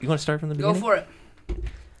You want to start from the beginning? Go for it.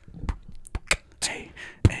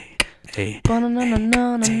 Hey, listen,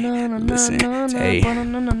 hey.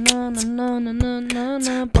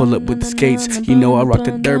 Pull up with the skates, you know I rock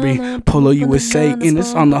the derby. Polo USA, and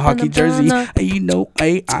it's on the hockey jersey. Hey, you know,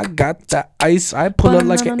 hey, I got that ice. I pull up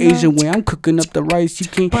like an Asian when I'm cooking up the rice. You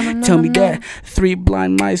can't tell me that. 3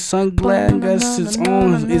 blind mice, sunglasses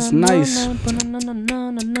on. It's nice.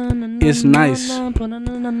 It's nice. I'm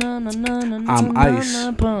ice.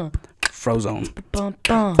 Frozone.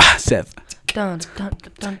 Seth. Welcome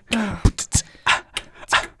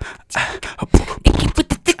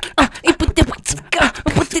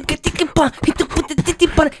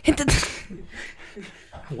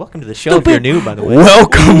to the show if you're new, by the way.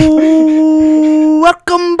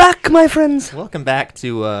 Welcome back, my friends. Welcome back to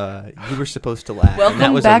You Were Supposed to Laugh. Welcome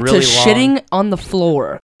that was back a really to shitting on the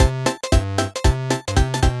floor.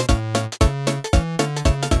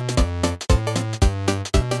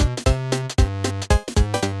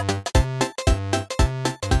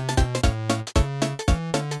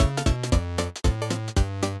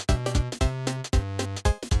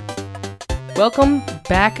 Welcome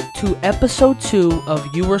back to episode 2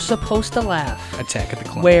 of You Were Supposed to Laugh. Attack at the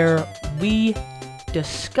Clones. Where we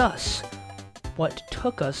discuss what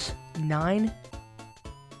took us 9...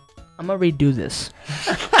 I'm gonna redo this.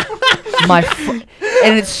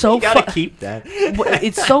 And it's so... You gotta keep that.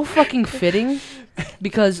 It's so fucking fitting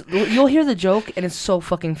because you'll hear the joke and it's so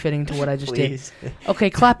fucking fitting to what I just did.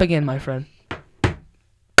 Okay, clap again, my friend.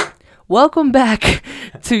 Welcome back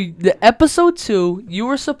to the episode 2, You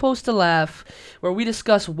Were Supposed to Laugh, where we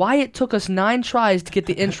discuss why it took us 9 tries to get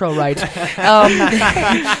the intro right.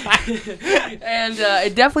 And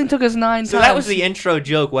it definitely took us 9 So times. that was the intro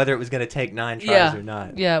joke, whether it was going to take 9 tries or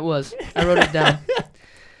not. Yeah, it was. I wrote it down.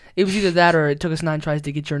 It was either that or it took us 9 tries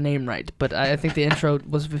to get your name right. But I think the intro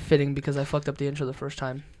was fitting because I fucked up the intro the first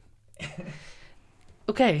time.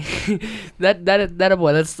 Okay. that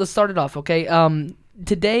boy. Let's start it off, okay?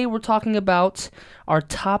 Today we're talking about our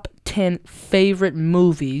top 10 favorite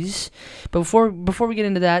movies. But before we get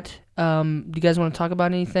into that, do you guys want to talk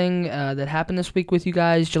about anything that happened this week with you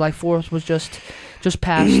guys? July 4th was just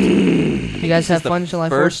passed. You guys have fun July 4th?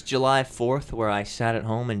 First July 4th where I sat at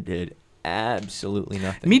home and did absolutely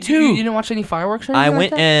nothing. Me too. You didn't watch any fireworks or anything I like went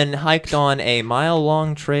that? and hiked on a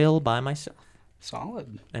mile-long trail by myself.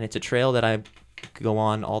 Solid. And it's a trail that I go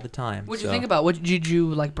on all the time. What'd you think about? Did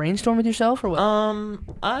you like brainstorm with yourself or what?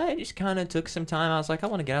 I just kind of took some time. I was like, I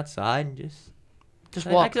want to get outside and just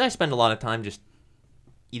walk. I spend a lot of time just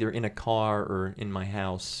either in a car or in my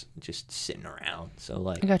house, just sitting around. So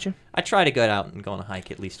like, I got you. I try to get out and go on a hike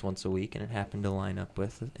at least once a week, and it happened to line up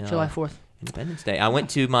with July 4th. Independence Day. I went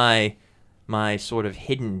to my sort of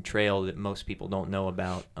hidden trail that most people don't know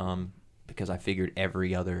about, because I figured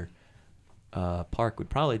every other park would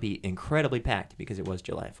probably be incredibly packed because it was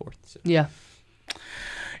July 4th. So. Yeah.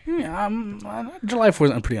 Yeah, July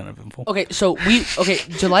 4th is pretty uneventful. Okay, so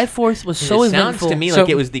July 4th was so it eventful. Sounds to me like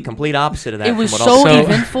it was the complete opposite of that. It was from what so I'll say.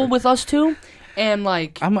 eventful with us two, and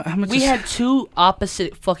like we had 2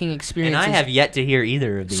 opposite fucking experiences. And I have yet to hear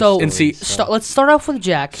either of these. So, stories, let's start off with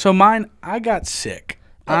Jack. So mine, I got sick.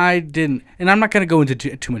 I didn't, and I'm not going to go into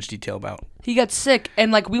too much detail about. He got sick,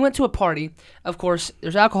 and like we went to a party. Of course,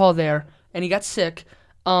 there's alcohol there, and he got sick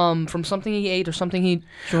from something he ate or something he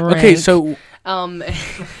drank. Okay, so and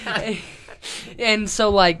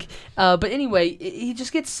so like, but anyway, he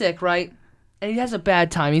just gets sick, right? And he has a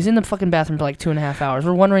bad time. He's in the fucking bathroom for like 2.5 hours.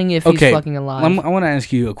 We're wondering if he's fucking alive. I want to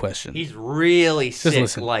ask you a question. He's really sick,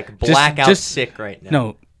 listen. like blackout sick right now.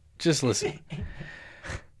 No, just listen.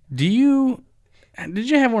 Did you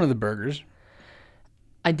have one of the burgers?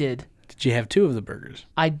 I did. Did you have 2 of the burgers?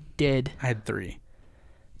 I did. I had 3.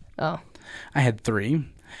 Oh. I had 3,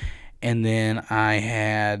 and then I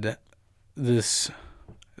had this.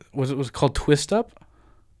 Was it called Twist Up?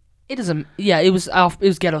 It is it was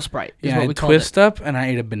Ghetto Sprite. Is Yeah, what I we had called Twist it. Up, and I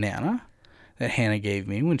ate a banana that Hannah gave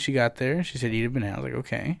me when she got there. She said, "Eat a banana." I was like,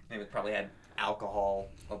 "Okay." Maybe it probably had alcohol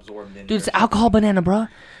absorbed in. Dude, it's alcohol banana, bro.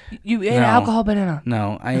 You ate an alcohol banana.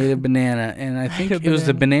 No, I ate a banana, and I think it was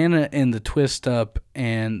the banana and the Twist Up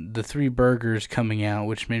and the 3 burgers coming out,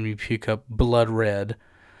 which made me puke up blood red.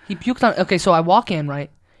 He puked on. Okay, so I walk in,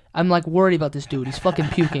 right? I'm like worried about this dude. He's fucking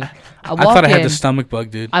puking. I thought I had the stomach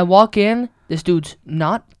bug, dude. I walk in. This dude's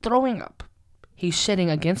not throwing up. He's sitting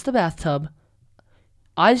against the bathtub,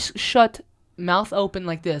 eyes shut, mouth open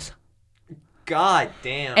like this. God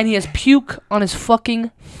damn. And he has puke on his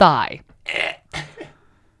fucking thigh.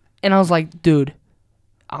 And I was like, dude,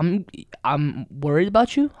 I'm worried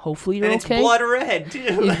about you. Hopefully you're and okay. it's blood red,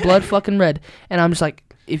 too. He's blood fucking red. And I'm just like,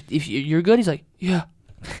 if you're good, he's like, yeah.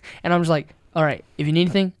 And I'm just like, All right. If you need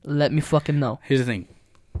anything, let me fucking know. Here's the thing.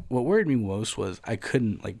 What worried me most was I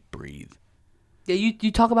couldn't like breathe. Yeah,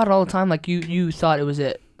 you talk about it all the time. Like you thought it was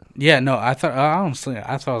it. Yeah, no, I thought it was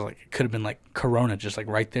like it could have been like Corona, just like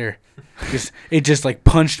right there. It just like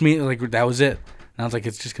punched me, like that was it. And I was like,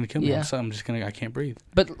 it's just gonna kill me. Yeah. So I can't breathe.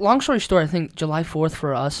 But long story short, I think July 4th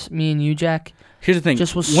for us, me and you, Jack. Here's the thing.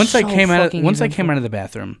 Just was once I so came out fucking of the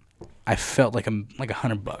bathroom, I felt like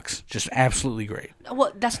 $100, just absolutely great.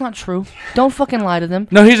 Well, that's not true. Don't fucking lie to them.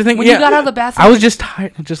 No, here's the thing. When you got out of the bathroom, I was just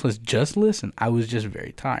tired. Just listen. I was just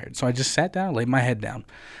very tired, so I just sat down, laid my head down,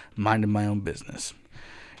 minded my own business.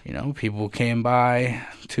 You know, people came by.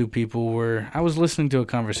 I was listening to a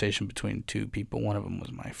conversation between two people. One of them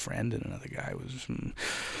was my friend, and another guy was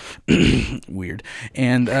weird.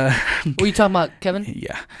 And were you talking about Kevin?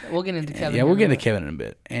 Yeah. We'll get into Kevin. Yeah, we'll get into Kevin in a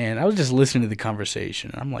bit. And I was just listening to the conversation,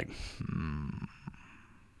 and I'm like, I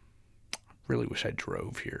really wish I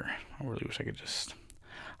drove here. I really wish I could just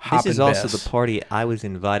hop This is in also Bess. the party I was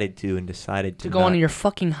invited to and decided to go on your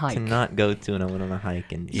fucking hike. to not go to, and I went on a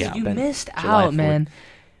hike and Yeah. You spent missed July out, 4th. man.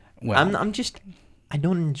 Well, I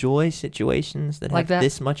don't enjoy situations that Like have that?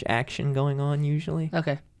 this much action going on usually.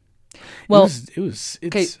 Okay. Well, it's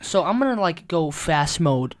okay, so I'm gonna like go fast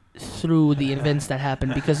mode through the events that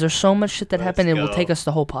happened because there's so much shit that happened. It will take us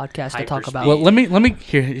the whole podcast to talk about. Well, let me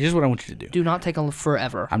here's what I want you to do. Do not take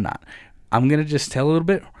forever. I'm not. I'm gonna just tell a little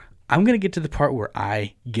bit. I'm gonna get to the part where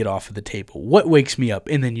I get off of the table. What wakes me up,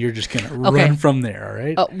 and then you're just gonna run from there. All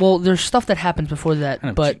right. Well, there's stuff that happens before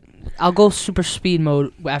that, but I'll go super speed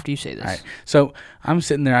mode after you say this. All right. So I'm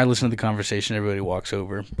sitting there. I listen to the conversation. Everybody walks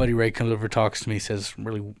over. Buddy Ray comes over, talks to me, says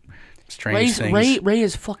really strange things. Ray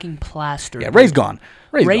is fucking plastered. Yeah, Ray's gone.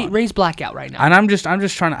 Gone. Ray's blackout right now. And I'm just trying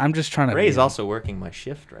to. Ray's also working my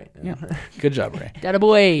shift right now. Yeah. Good job, Ray. That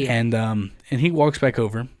boy. And he walks back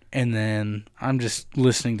over. And then I'm just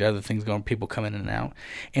listening to other things going, people coming in and out.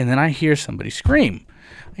 And then I hear somebody scream.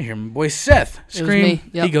 I hear my boy Seth scream. It was me.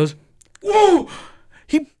 Yep. He goes, "Whoa!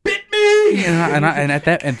 He bit me!" And at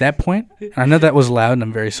that point, I know that was loud, and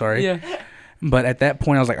I'm very sorry. Yeah. But at that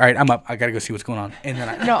point, I was like, "All right, I'm up. I gotta go see what's going on." And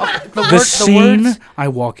then the scene words, I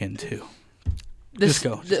walk into. Just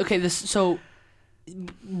go. So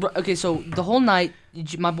the whole night,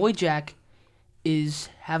 my boy Jack is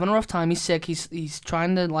having a rough time. He's sick. He's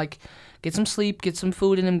trying to like get some sleep, get some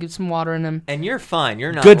food in him, get some water in him. And you're fine.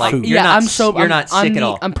 You're not Good like food. you're not, I'm sober. You're not sick at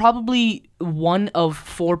all. I'm probably one of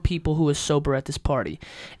 4 people who is sober at this party,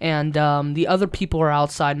 and the other people are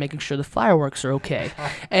outside making sure the fireworks are okay.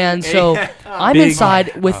 And so I'm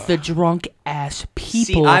inside with the drunk ass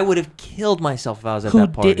people. See, I would have killed myself if I was at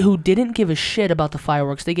that party. Who didn't give a shit about the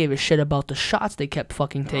fireworks. They gave a shit about the shots they kept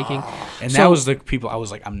fucking taking. And that was the people I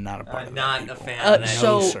was like, I'm not a part of that. Not people. a fan of that.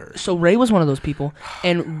 No, sir. So Ray was one of those people,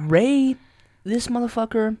 and Ray, this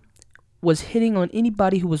motherfucker, was hitting on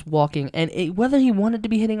anybody who was walking, and whether he wanted to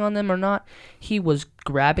be hitting on them or not, he was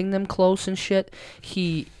grabbing them close and shit.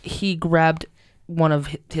 He grabbed one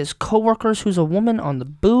of his coworkers, who's a woman, on the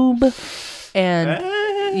boob, and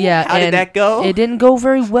yeah, how did that go? It didn't go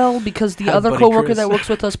very well because the other buddy coworker Chris. that works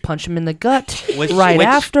with us punched him in the gut Which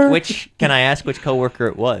after. Which can I ask which coworker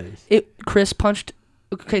it was? Chris punched.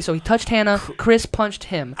 Okay, so he touched Hannah. Chris punched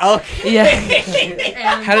him. Okay.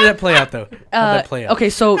 Yeah. How did that play out, though? How did that play out? Okay,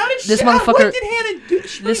 so this What motherfucker. did Hannah do?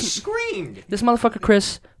 She screamed. This motherfucker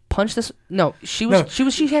Chris punched this. No, she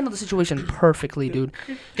handled the situation perfectly, dude.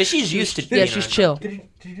 Because she's used to. Yeah, she's chill.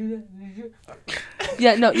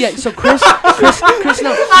 Yeah, no, yeah. So Chris,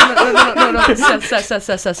 no.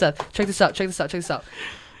 Seth. Check this out.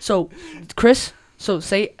 So, Chris. So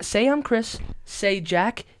say I'm Chris. Say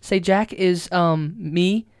Jack is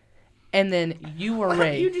me, and then you are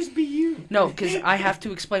Ray. You just be you. No, because I have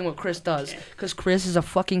to explain what Chris does. Because Chris is a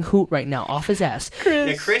fucking hoot right now, off his ass.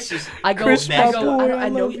 Yeah, Chris is. I go. Chris, I my go. boy, I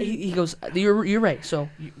know. love you. He goes. You're Ray. So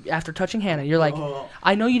after touching Hannah, you're like,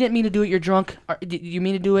 I know you didn't mean to do it. You're drunk. Did you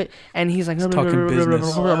mean to do it? And he's like, talking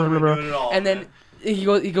business. and then he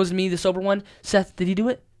goes to me, the sober one. Seth, did he do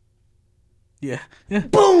it? Yeah.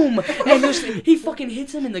 Boom! And he fucking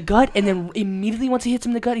hits him in the gut, and then immediately once he hits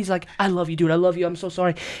him in the gut, he's like, "I love you, dude. I love you. I'm so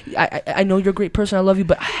sorry. I know you're a great person. I love you,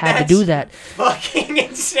 but I had to do that." Fucking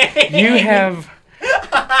insane. You have.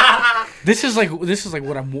 This is like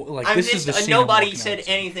what I'm like. This is the scene nobody I'm said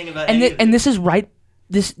walking anything about. And this is right.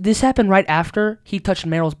 This happened right after he touched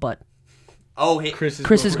Meryl's butt. Oh,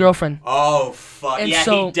 Chris's girlfriend. Oh fuck! And yeah,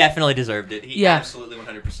 so- he definitely deserved it. He absolutely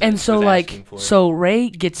 100%. And so was like, asking for it. so Ray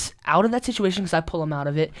gets out of that situation because I pull him out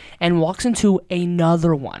of it and walks into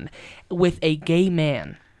another one with a gay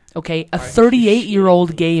man. Okay, a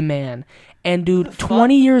 38-year-old gay man, And dude,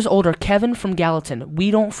 20 years older, Kevin from Gallatin.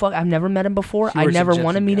 I've never met him before. I never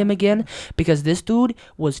want to meet him again because this dude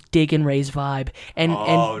was digging Ray's vibe. And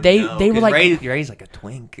they were like, Ray's like a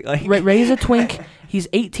twink. Ray's a twink. He's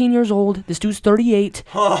 18 years old. This dude's 38.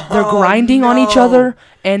 They're grinding on each other,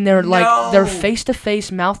 and they're face to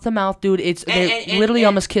face, mouth to mouth, dude. They're literally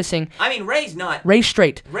almost kissing. I mean, Ray's not. Ray's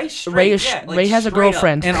straight. Ray has a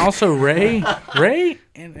girlfriend. And also Ray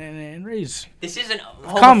and Ray's. This isn't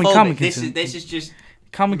Common homophobic. This is just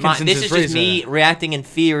common consensus. This is just me reacting in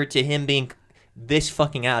fear to him being this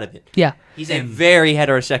fucking out of it. Yeah. He's a very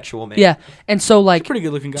heterosexual man. Yeah. And so like, pretty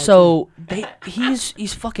good looking guy. So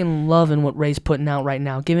he's fucking loving what Ray's putting out right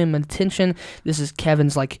now. Give him attention. This is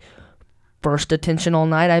Kevin's like first attention all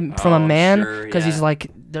night from a man because he's like,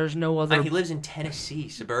 there's no other. Like he lives in Tennessee,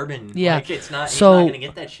 suburban. Yeah. Like he's not gonna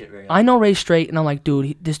get that shit very often. I know Ray's straight, and I'm like,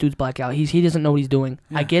 dude, this dude's blackout. He doesn't know what he's doing.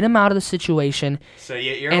 Yeah. I get him out of the situation. So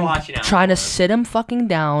you're and watching out. Trying to sit him fucking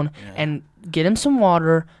down and get him some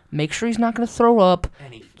water. Make sure he's not gonna throw up.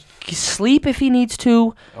 Sleep if he needs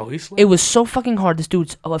to. Oh, he slept. It was so fucking hard. This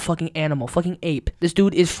dude's a fucking animal, fucking ape. This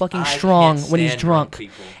dude is fucking strong when he's drunk.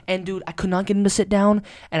 And dude, I could not get him to sit down,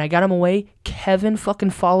 and I got him away. Kevin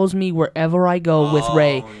fucking follows me wherever I go with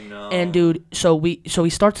Ray. No. And dude, so he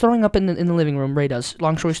starts throwing up in the living room. Ray does.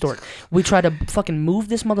 Long story short, we try to fucking move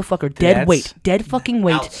this motherfucker dead fucking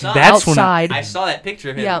weight outside. I saw that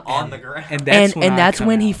picture of him on the ground. And that's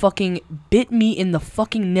when he fucking bit me in the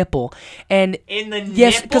fucking nipple. And in the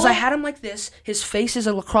yes, nipple? because I had him like this. His face is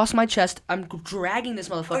across my chest. I'm dragging this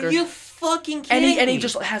motherfucker. Are you fucking kidding me? And he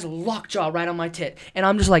just has lockjaw right on my tit. And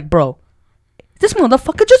I'm just like, bro, this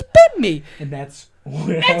motherfucker just bit me. And that's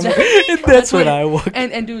what I walk.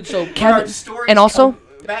 And dude, so Kevin, and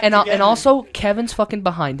also Kevin's fucking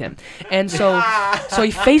behind him, and so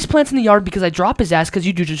he face plants in the yard because I drop his ass because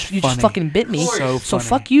you just fucking bit me. So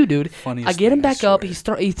fuck you, dude. I get him back up.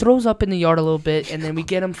 He throws up in the yard a little bit, and then we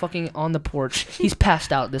get him fucking on the porch. He's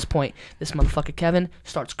passed out at this point. This motherfucker Kevin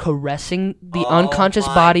starts caressing the unconscious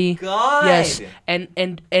body. God. Yes,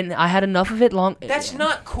 and I had enough of it. That's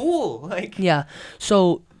not cool. Like yeah,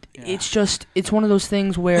 so. It's one of those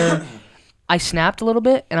things where I snapped a little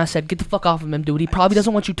bit and I said, "Get the fuck off of him, dude. He probably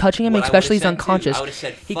doesn't want you touching him, especially he's unconscious." I would have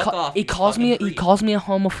said, he calls me a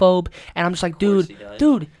homophobe, and I'm just like,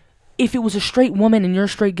 dude. If it was a straight woman and you're a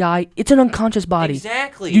straight guy, it's an unconscious body.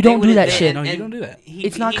 Exactly. You don't do that shit. No, you don't do that.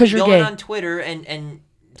 It's not because you're gay. Going on Twitter and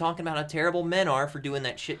talking about how terrible men are for doing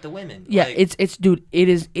that shit to women. Yeah, like,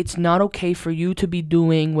 it's not okay for you to be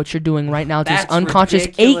doing what you're doing right now to this unconscious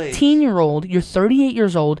 18-year-old. You're 38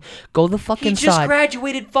 years old. Go the fuck inside. He just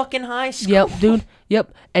graduated fucking high school. Yep, dude.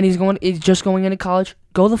 Yep. And he's just going into college.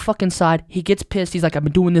 Go the fuck inside. He gets pissed. He's like, I've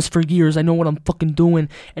been doing this for years. I know what I'm fucking doing.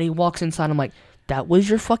 And he walks inside. I'm like, that was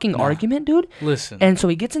your fucking argument, dude? Listen. And so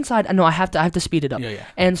he gets inside. No, I have to speed it up. Yeah.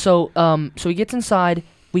 And so he gets inside.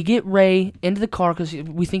 We get Ray into the car because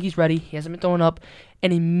we think he's ready. He hasn't been throwing up.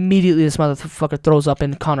 And immediately this motherfucker throws up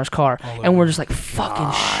in Connor's car. And we're just like,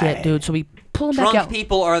 fucking shit, dude. So we pull him back out. Drunk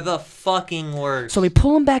people are the fucking worst. So we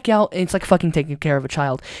pull him back out, and it's like fucking taking care of a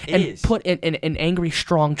child. It is. Put an angry,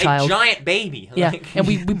 strong child. A giant baby. Yeah. And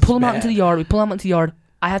we pull him out into the yard.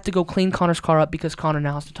 I have to go clean Connor's car up because Connor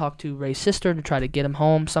now has to talk to Ray's sister to try to get him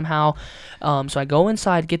home somehow. So I go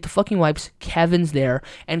inside, get the fucking wipes. Kevin's there,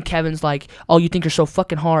 and Kevin's like, "Oh, you think you're so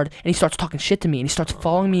fucking hard?" And he starts talking shit to me, and he starts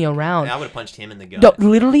following me around. I would have punched him in the gut. No,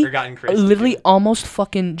 literally, Chris almost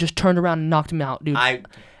fucking just turned around and knocked him out, dude.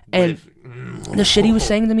 The shit he was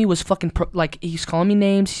saying to me was fucking like he's calling me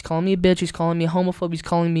names, he's calling me a bitch, he's calling me a homophobe, he's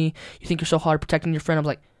calling me, "You think you're so hard protecting your friend?" I was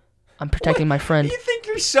like, I'm protecting my friend. You think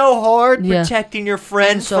you're so hard protecting your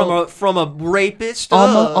friend from a rapist?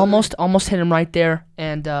 Almost hit him right there,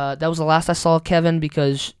 and that was the last I saw of Kevin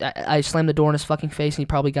because I slammed the door in his fucking face, and he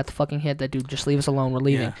probably got the fucking hit. That dude, just leave us alone. We're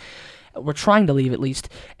leaving. Yeah. We're trying to leave at least.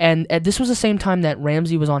 And this was the same time that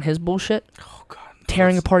Ramsey was on his bullshit. Oh God.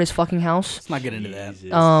 Tearing apart his fucking house. Let's not get into that.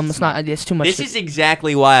 It's too much. This is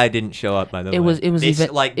exactly why I didn't show up. By the way, it was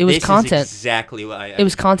content. Is exactly why. It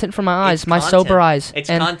was content for my eyes, my sober eyes. It's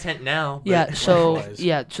content now. Yeah. So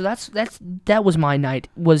that was my night.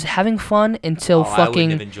 Was having fun until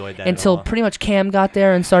pretty much Cam got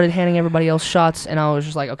there and started handing everybody else shots, and I was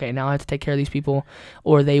just like, okay, now I have to take care of these people,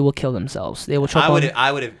 or they will kill themselves. They will choke.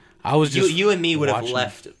 You and me would have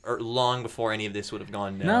left long before any of this would have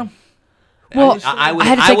gone down. No. Well, I I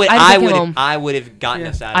had to take him home. I would have gotten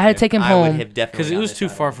us out. I had to take him I would home. have definitely Because it was gotten too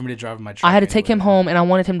us out far of for me to drive in my truck. I had to take him anyway. home, and I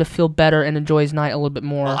wanted him to feel better and enjoy his night a little bit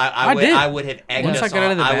more. Well, I did. I would have egged Once us I got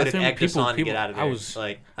out of the on. I would have bathroom, egged us on to people- get out of there. I was-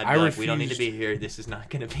 I'd I be like, we don't need to refused. be here. This is not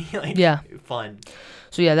going to be like fun.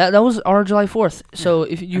 So yeah, that was our July 4th. So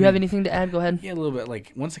if you have anything to add, go ahead. Yeah, a little bit.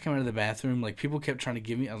 Like, once I came out of the bathroom, like, people kept trying to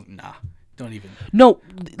give me, I was like, nah, don't even. No,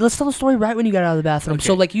 let's tell the story right when you got out of the bathroom. Okay.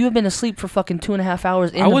 So like you have been asleep for fucking 2.5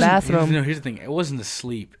 hours in I the wasn't, bathroom, No, here's the thing. It wasn't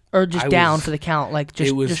asleep. or just I down was- for the count, like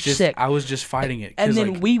It was just sick. I was just fighting it. And 'cause,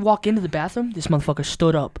 then like, we walk into the bathroom. This motherfucker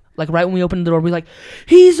stood up. Like right when we opened the door, we're like,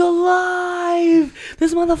 "He's alive!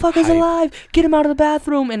 This motherfucker's Hype. alive! Get him out of the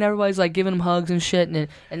bathroom!" And everybody's like giving him hugs and shit. And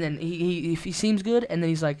then he if he seems good, and then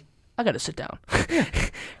he's like, "I gotta sit down."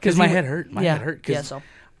 Because my head hurt. My yeah, head hurt. 'Cause yeah. So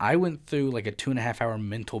I went through like a 2.5 hour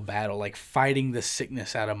mental battle, like fighting the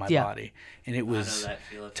sickness out of my Yeah. body, and it was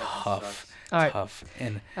tough. all right. Tough.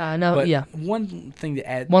 And No, but yeah. one thing to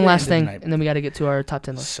add. One at the last end of the thing, night- and then we got to get to our top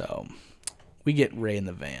 10 list. So, we get Ray in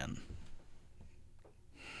the van.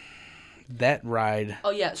 That ride.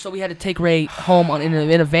 Oh yeah, so we had to take Ray home in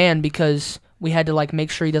a van because we had to like make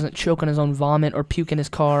sure he doesn't choke on his own vomit or puke in his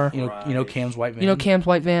car. You know Cam's white van. You know Cam's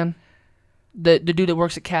white van, the dude that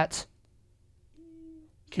works at Cats,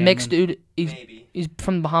 Cameron? mixed dude. Maybe. He's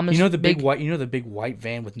from the Bahamas. You know the big white. You know the big white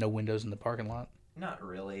van with no windows in the parking lot. Not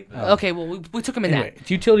really. But Okay, well we took him in Anyway,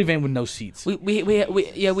 it's a utility van with no seats. that. We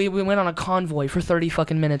went on a convoy for 30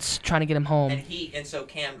 fucking minutes trying to get him home. And so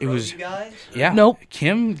Cam It drove was- you guys? Yeah. Nope.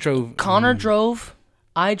 Kim drove. Connor drove,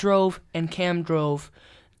 I drove, and Cam drove.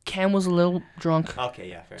 Cam was a little drunk, Okay,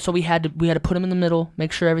 yeah, fair. so we had to put him in the middle,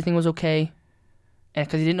 make sure everything was okay, and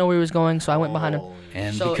because he didn't know where he was going, so I went behind him.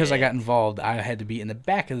 And So- because I got involved, I had to be in the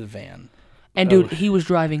back of the van. And dude, he was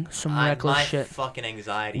driving some reckless my shit. fucking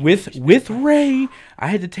anxiety. With Ray, I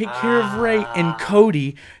had to take care of Ray and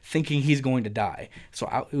Cody, thinking he's going to die. So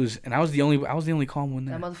I was the only calm one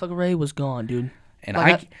there. That motherfucker Ray was gone, dude. And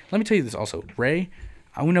Like let me tell you this also, Ray.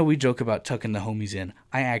 I know we joke about tucking the homies in.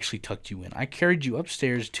 I actually tucked you in. I carried you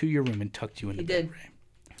upstairs to your room and tucked you in. He the did. bed, Ray.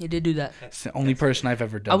 He did do that. It's the only person I've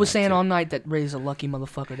ever done. I was that saying to. all night that Ray's a lucky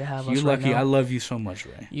motherfucker to have us You're right lucky. now. I love you so much,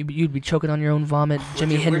 Ray. You'd be choking on your own vomit,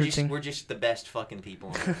 Jimmy Hendrixing. We're just the best fucking people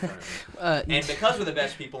on earth. Uh, And because we're the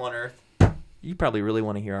best people on earth, you probably really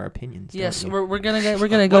want to hear our opinions. Yes, don't you? we're gonna go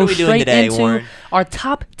What are we doing straight today, into Warren? our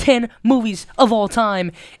top 10 movies of all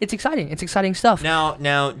time. It's exciting. It's exciting stuff.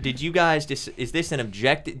 Now, did you guys? Is this an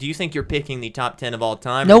objective? Do you think you're picking the top 10 of all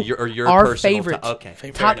time? Nope. Or your Our personal favorite. Okay.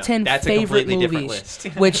 fair Top enough. 10 That's favorite a completely different movies,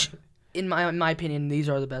 list. which, in my opinion, these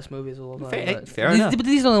are the best movies of all time. Fair these, enough. But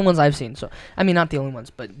these are the only ones I've seen. So I mean, not the only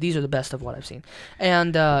ones, but these are the best of what I've seen.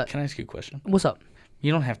 And Can I ask you a question? what's up?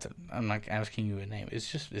 You don't have to. I'm not asking you a name.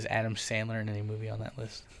 It's just, is Adam Sandler in any movie on that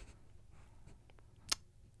list?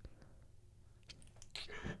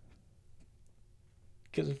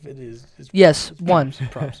 Because if it is, it's Yes, one.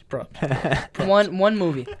 props. one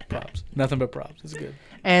movie, Props. Nothing but props. It's good.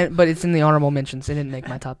 but it's in the honorable mentions. It didn't make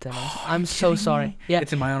my top 10. I'm so sorry. Yeah,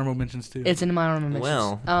 It's in my honorable mentions too. it's in my honorable mentions.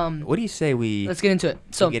 Well, what do you say we let's get into it.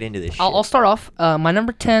 So get into this? I'll start off. My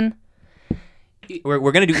number 10.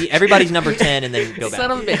 We're gonna do everybody's number 10 and then go back.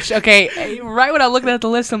 Son of a bitch. Okay, right when I looked at the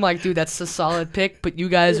list, I'm like, dude, that's a solid pick, but you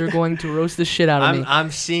guys are going to roast the shit out of me.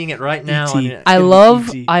 I'm seeing it right now. E.T. On I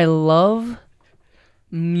E.T. love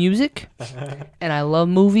music, and I love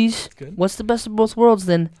movies. Good. What's the best of both worlds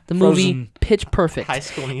then? The movie Frozen. Pitch Perfect. High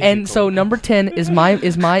School Musical. And so number 10 is my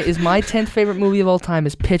 10th favorite movie of all time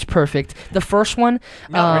is Pitch Perfect. The first one.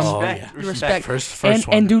 No, Respect. respect. First and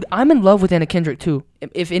one. dude, I'm in love with Anna Kendrick too.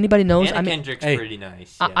 If anybody knows, Anna I'm Kendrick's Hey. pretty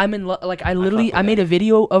nice. I'm in love. Like I fuck literally, with I made that. a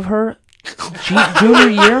video of her junior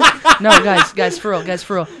year. No, guys, for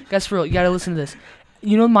real, you gotta listen to this.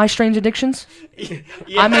 You know My Strange Addictions?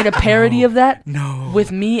 I made a parody of that No.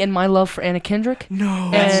 with me and my love for Anna Kendrick. No.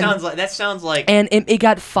 That and- sounds like. And it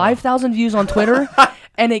got 5,000 views on Twitter,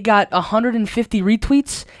 and it got 150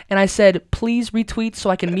 retweets. And I said, please retweet so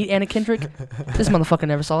I can meet Anna Kendrick. This motherfucker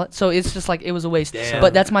never saw it, so it's just like it was a waste. Damn.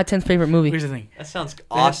 But that's my 10th favorite movie. Here's the thing. That sounds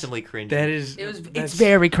awesomely cringy. That is. It's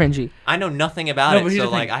very cringy. I know nothing about No, but it, here's so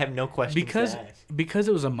the like thing. I have no questions. because to ask. because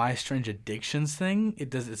it was a My Strange Addictions thing.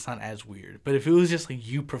 It's not as weird. But if it was just like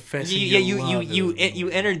you professing, you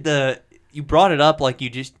entered the. You brought it up like you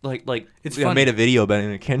just like It's I funny. made a video about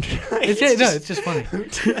Anna Kendrick. It's just funny.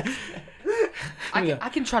 I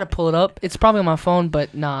can try to pull it up. It's probably on my phone,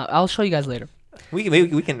 but nah, I'll show you guys later. we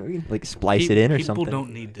can like splice it in or something. People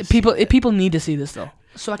don't need to. People need to see this though,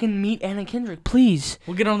 so I can meet Anna Kendrick, please.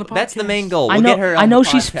 We'll get her on the podcast. That's the main goal. I We'll know, get her I on know the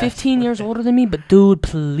she's podcast. 15 years older than me, but dude,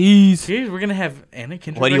 please. Here we're gonna have Anna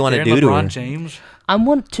Kendrick. What do you want wanna do to LeBron her? James. I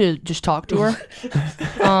want to just talk to her.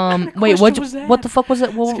 Wait, was that? what the fuck was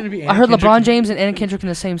that? Well, It's gonna be I heard Anna LeBron Kendrick. James and Anna Kendrick in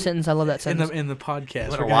the same sentence. I love that in sentence. the podcast.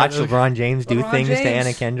 Want We're to watch gonna- LeBron James do LeBron things to James.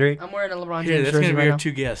 Anna Kendrick? I'm wearing a LeBron Here, James that's jersey gonna be right our now.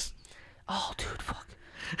 2 guests. Oh, dude, fuck.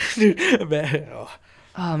 Dude, man, oh.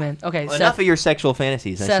 Oh man. Okay, Well, Seth. enough of your sexual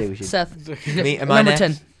fantasies. I say we should. Seth. Me, am I number next?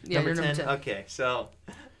 10. Yeah, Number you're 10? number 10. Okay, so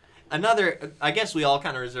another. I guess we all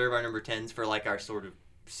kind of reserve our number 10s for like our sort of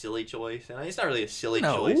silly choice, and it's not really a silly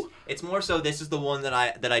choice. It's more so this is the one that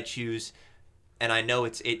I choose, and I know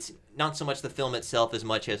it's not so much the film itself as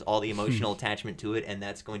much as all the emotional attachment to it, and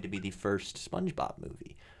that's going to be the first SpongeBob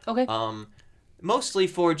movie. Okay. Mostly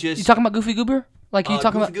for just You talking about Goofy Goober? Like you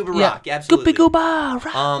talking Goofy about Goober Rock, absolutely. Goofy Goober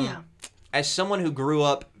Rock. Yeah. As someone who grew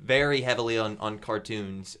up very heavily on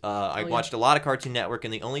cartoons, I watched a lot of Cartoon Network,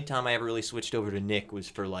 and the only time I ever really switched over to Nick was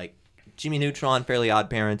for like Jimmy Neutron, Fairly Odd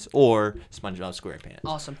Parents, or SpongeBob SquarePants.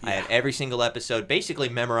 Awesome. I had every single episode basically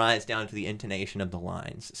memorized down to the intonation of the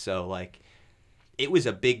lines. So like, it was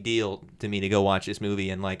a big deal to me to go watch this movie,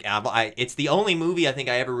 and like, it's the only movie I think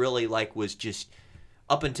I ever really like was just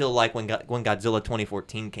up until like when Godzilla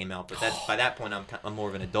 2014 came out. But that's by that point I'm more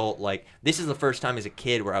of an adult. Like, this is the first time as a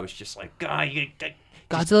kid where I was just like, God,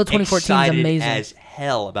 Godzilla 2014 is excited amazing. as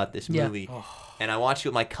hell about this movie. And I watched it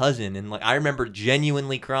with my cousin, and like I remember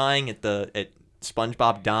genuinely crying at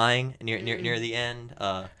SpongeBob dying near the end.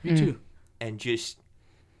 Me too. And just,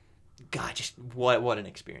 God, just what an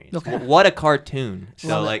experience! Okay. What a cartoon! So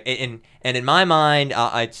Love like, and in my mind,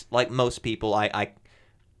 it's like most people, I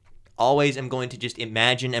always am going to just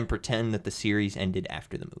imagine and pretend that the series ended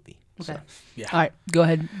after the movie. Okay. So, Yeah. All right, go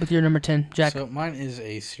ahead with your number 10, Jack. So mine is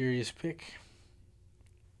a serious pick.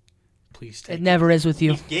 Please take It never is with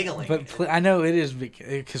you. he's giggling. But I know it is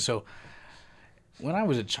because so when I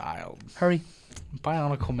was a child, Hurry.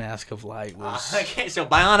 Bionicle Mask of Light was Okay, so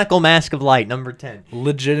Bionicle Mask of Light, number 10.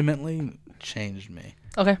 legitimately changed me.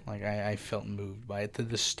 Okay. Like I felt moved by it.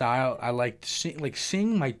 The style I liked,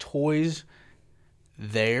 seeing my toys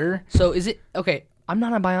there. So is it okay? I'm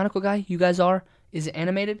not a Bionicle guy. You guys are. Is it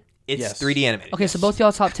animated? It's Yes. 3D animated. Okay, so both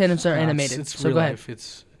y'all top 10 are No, animated. It's so real go ahead. life.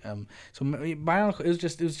 It's so Bionicle. It was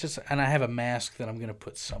just, and I have a mask that I'm gonna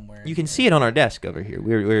put somewhere. You can see it on our desk over here.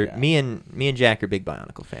 We're Yeah. me and Jack are big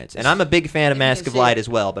Bionicle fans, and I'm a big fan of If you Mask can of see Light it. as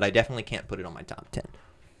well. But I definitely can't put it on my top 10.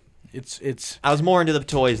 It's I was more into the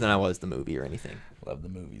toys than I was the movie or anything. love the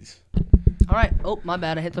movies. All right. Oh, my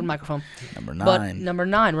bad. I hit the microphone. Number But 9. number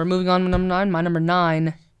 9. We're moving on to number 9. My number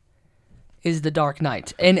 9 is The Dark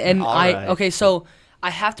Knight. And All I right. okay, so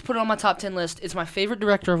I have to put it on my top 10 list. It's my favorite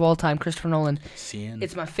director of all time, Christopher Nolan.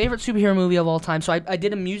 It's my favorite superhero movie of all time. So I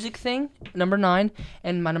did a music thing, number 9,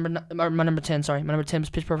 and my number 10, sorry. My number 10 was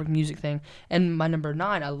Pitch Perfect music thing. And my number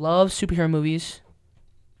 9, I love superhero movies.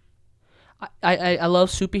 I love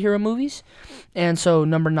superhero movies. And so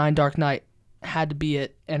number 9, Dark Knight, had to be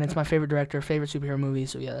it. And it's my favorite director, favorite superhero movie.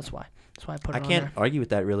 So yeah, that's why. That's why I put it I on can't there. argue with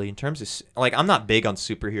that really. In terms of like, I'm not big on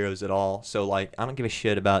superheroes at all. So like, I don't give a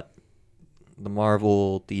shit about the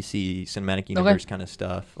Marvel, DC cinematic universe kind of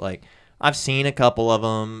stuff. Like, I've seen a couple of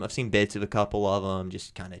them. I've seen bits of a couple of them.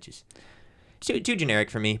 Just kind of too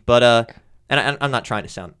generic for me. But and I'm not trying to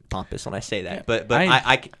sound pompous when I say that. But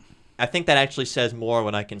I think that actually says more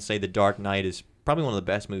when I can say The Dark Knight is probably one of the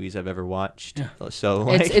best movies I've ever watched. Yeah. So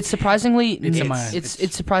like, It's surprisingly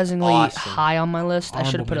It's surprisingly awesome. high on my list. I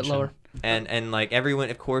should have put it Honorable lower. and like everyone,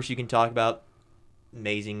 of course, you can talk about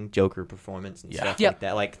amazing Joker performance and stuff Yep. like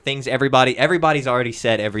that. Like things everybody's already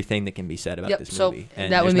said everything that can be said about Yep, this so movie,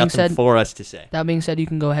 and that there's being nothing said- for us to say. That being said, you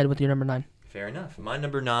can go ahead with your number 9. Fair enough. My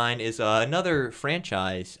number 9 is another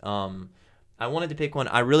franchise. I wanted to pick one.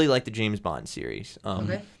 I really like the James Bond series.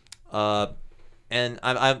 Okay. And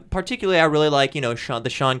I particularly I really like the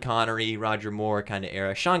Sean Connery, Roger Moore kind of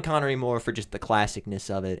era. Sean Connery more for just the classicness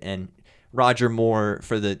of it, and Roger Moore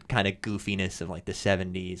for the kind of goofiness of like the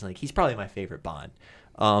 70s. Like, he's probably my favorite Bond.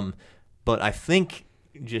 But I think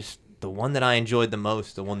just the one that I enjoyed the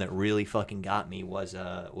most, the one that really fucking got me was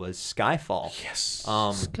Skyfall. Yes.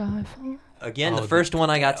 Skyfall. Again, the first one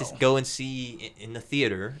I got to go and see in the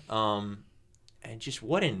theater. And just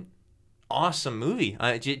what an awesome movie.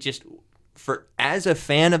 Just for as a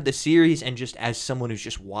fan of the series and just as someone who's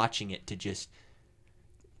just watching it to just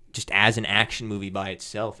as an action movie by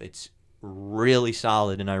itself, it's really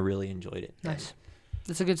solid and I really enjoyed it. Nice.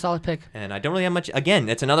 That's a good solid pick. And I don't really have much. Again,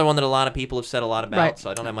 that's another one that a lot of people have said a lot about, Right. so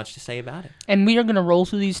I don't have much to say about it. And we are going to roll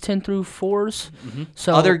through these 10 through 4s. Mm-hmm.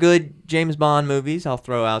 So Other good James Bond movies I'll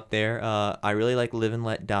throw out there. I really like Live and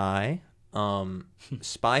Let Die.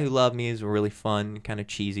 Spy Who Loved Me is a really fun, kind of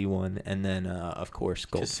cheesy one. And then, of course,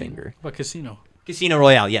 Goldfinger. What Casino? Casino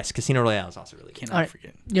Royale. Yes, Casino Royale is also really good. Cannot All right.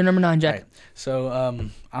 forget. Your number 9, Jack. Right. So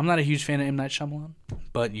I'm not a huge fan of M. Night Shyamalan,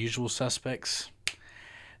 but Usual Suspects.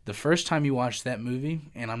 The first time you watch that movie,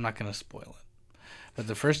 and I'm not going to spoil it, but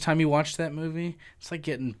the first time you watch that movie, it's like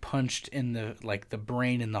getting punched in the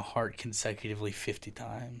brain and the heart consecutively 50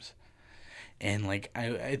 times. And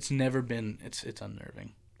it's never been, it's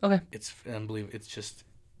unnerving. Okay. It's unbelievable. It's just.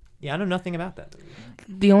 Yeah, I know nothing about that movie.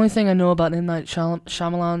 The only thing I know about M. Night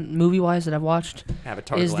Shyamalan movie-wise that I've watched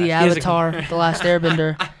Avatar. is the Last- Avatar, The Last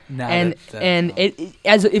Airbender, No, and that- it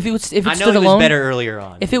as if it I know stood it was alone. better earlier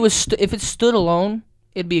on. If it stood alone,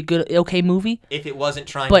 it'd be a good, okay movie. If it wasn't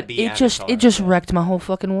trying But to be it Avatar, just yeah. wrecked my whole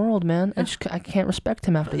fucking world, man. I can't respect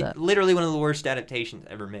him after that. Literally one of the worst adaptations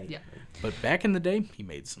ever made. Yeah. But back in the day, he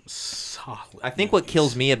made some solid. I think what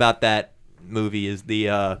kills me about that movie is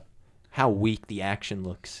the how weak the action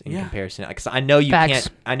looks in comparison. Because I know you Facts.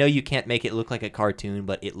 can't make it look like a cartoon,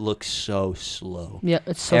 but it looks so slow. Yeah,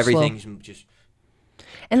 it's so Everything's slow. just.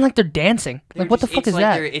 And they're dancing. they're Like, what the just- fuck it's is like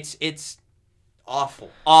that? It's awful.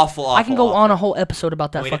 I can go awful. on a whole episode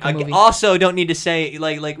about that We fucking movie. also don't need to say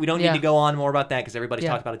like we don't Yeah. need to go on more about that because everybody's Yeah.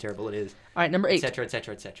 talked about how terrible it is, All right, number 8. etc.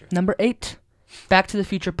 etc. etc. Number 8, Back to the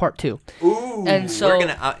Future Part 2. Ooh, And so- we're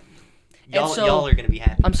gonna. Y'all are gonna be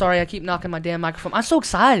happy. I'm sorry, I keep knocking my damn microphone. I'm so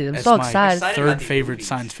excited. I'm That's so my excited. Excited third about these favorite movies.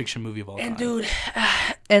 science fiction movie of all time. And dude,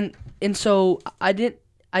 and so I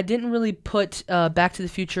didn't really put Back to the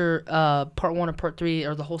Future Part 1 or Part 3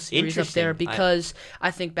 or the whole series up there Interesting. because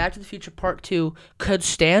I think Back to the Future Part 2 could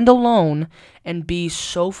stand alone and be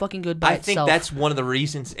so fucking good by I itself. think that's one of the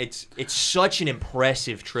reasons it's such an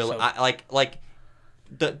impressive trilogy. So- Like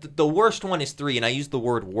the worst one is 3, and I use the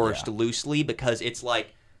word worst loosely because it's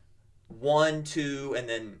like 1, 2, and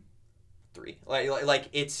then 3. Like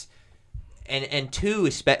it's and 2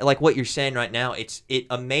 is like what you're saying right now. It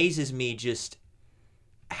amazes me just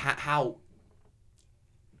how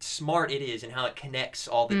smart it is and how it connects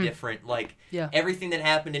all the different everything that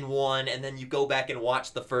happened in 1, and then you go back and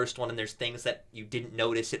watch the first one and there's things that you didn't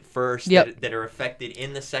notice at first that are affected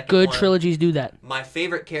in the second good one. trilogies do that. My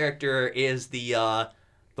favorite character is the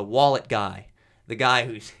wallet guy, the guy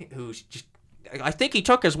who's just. I think he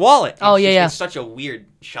took his wallet. Oh, yeah. It's such a weird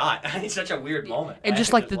shot. It's such a weird moment. And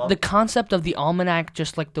just like the concept of the almanac,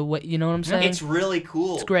 just like the way, you know what I'm saying? It's really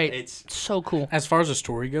cool. It's great. It's so cool. As far as the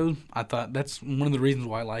story goes, I thought that's one of the reasons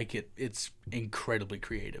why I like it. It's incredibly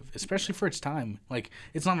creative, especially for its time. Like,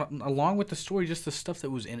 it's not along with the story, just the stuff that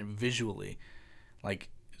was in it visually. Like,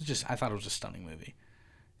 it's just I thought it was a stunning movie.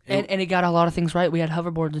 And it got a lot of things right. We had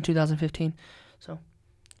hoverboards in 2015. So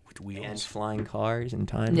With and wheels. flying cars and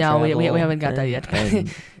time Yeah, we travel. haven't got that yet.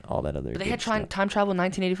 and all that other. but they good had stuff. time travel in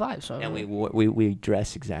 1985. So And we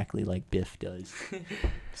dress exactly like Biff does.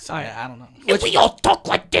 So, I don't know. And we all talk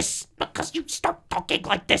like this because you start talking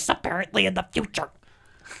like this apparently in the future.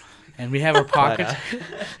 And we have our pockets.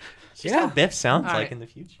 Just how Biff sounds All like right. in the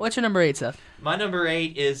future. What's your number 8, Seth? My number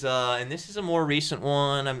 8 is, and this is a more recent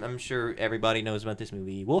one. I'm sure everybody knows about this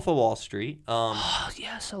movie, Wolf of Wall Street. Oh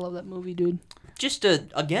yes, I love that movie, dude. Just a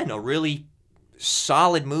really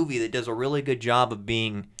solid movie that does a really good job of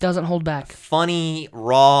being Doesn't hold back. funny,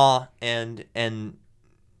 raw, and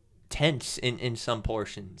tense in some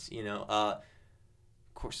portions. You know, of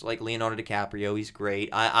course, like Leonardo DiCaprio, he's great.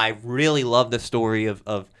 I really love the story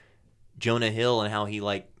of Jonah Hill and how he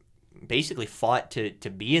basically fought to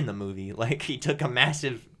be in the movie. Like, he took a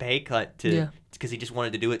massive pay cut because he just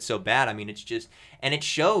wanted to do it so bad. I mean, it's just, and it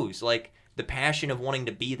shows like the passion of wanting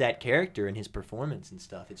to be that character in his performance and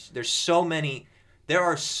stuff. There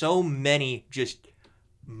are so many just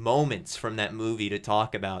moments from that movie to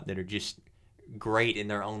talk about that are just great in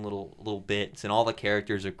their own little bits, and all the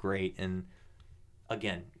characters are great. And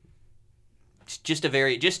again, it's just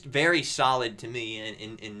very solid to me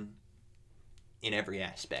in every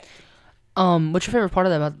aspect. What's your favorite part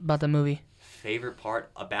of that about the movie? Favorite part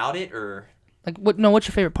about it, or Like, what? No, what's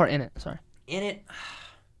your favorite part in it? Sorry. in it?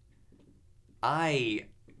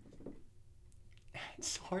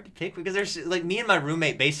 It's hard to pick because there's like me and my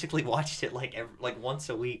roommate basically watched it like once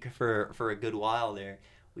a week for a good while there.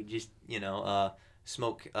 We just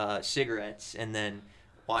smoke cigarettes and then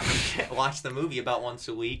watch the movie about once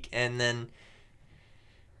a week, and then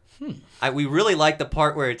we really like the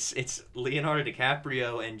part where it's Leonardo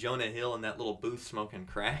DiCaprio and Jonah Hill in that little booth smoking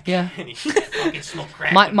crack. Yeah. And he fucking smoke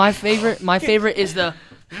crack. My favorite is the.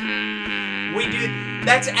 We do.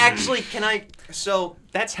 That's actually. So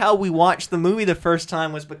that's how we watched the movie the first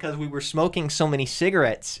time, was because we were smoking so many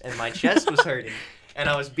cigarettes and my chest was hurting, and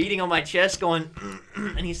I was beating on my chest going.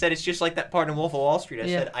 And he said it's just like that part in Wolf of Wall Street. I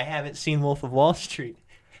said I haven't seen Wolf of Wall Street,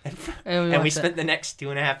 and we watched spent the next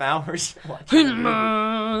 2.5 hours watching the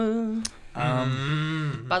movie.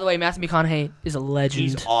 By the way, Matthew McConaughey is a legend.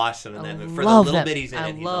 He's awesome in that movie. For the love little that. bit he's in I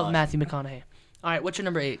it, he's love awesome. Matthew McConaughey. All right, what's your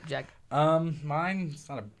number 8, Jack? Mine's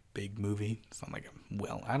not a big movie. It's not like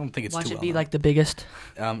I don't think it's Watch too it well be known. like the biggest.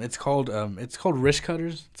 It's called Wrist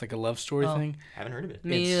Cutters. It's like a love story Oh. thing. Haven't heard of it.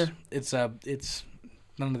 Me either. It's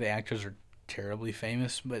none of the actors are terribly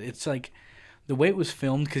famous, but it's like the way it was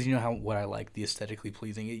filmed, because you know what I like, the aesthetically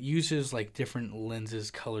pleasing. It uses like different lenses,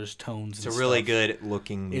 colors, tones. It's and a really stuff. good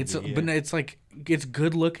looking movie. But it's like it's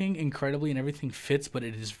good looking, incredibly, and everything fits, but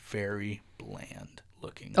it is very bland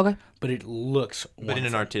looking. Okay, But it looks but in an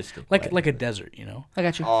wonderful. artistic like way. like a desert, you know. I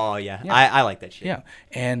got you. Oh yeah, Yeah. I like that shit. Yeah,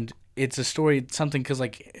 and it's a story, something, because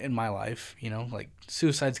like in my life, you know, like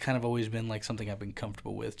suicide's kind of always been like something I've been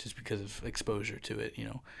comfortable with just because of exposure to it, you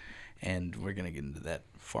know, and we're gonna get into that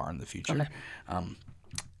far in the future. Okay.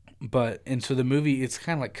 And so the movie, it's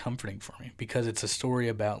kind of like comforting for me because it's a story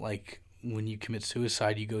about like when you commit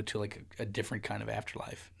suicide, you go to like a different kind of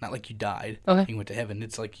afterlife. Not like you died, Okay. you went to heaven.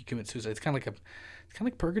 It's like you commit suicide. It's kind of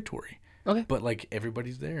like purgatory. Okay. But like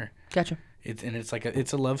everybody's there. Gotcha. It's like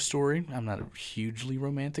it's a love story. I'm not hugely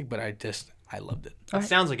romantic, but I loved it. It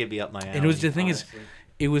sounds like it'd be up my alley. And it was the thing is, honestly.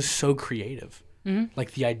 it was so creative. Mm-hmm.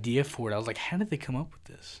 Like the idea for it, I was like, how did they come up with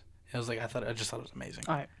this? I was like, I just thought it was amazing.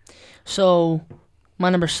 All right. So, my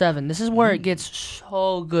number 7. This is where it gets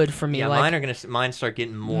so good for me. Yeah, like, mine start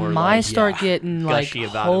getting more. mine like, start yeah, getting like, gushy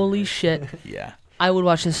about holy it. shit. Yeah. I would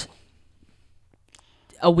watch this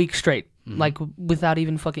a week straight, like without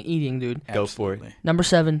even fucking eating, dude. Go for it. Absolutely. Number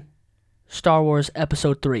 7, Star Wars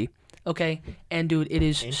Episode 3. Okay, and dude, it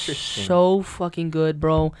is Interesting. so fucking good,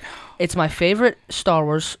 bro. It's my favorite Star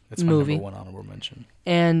Wars That's my movie, number one honorable mention.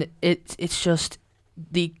 and it's just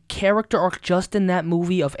the character arc just in that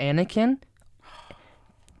movie of Anakin.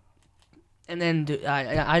 And then dude,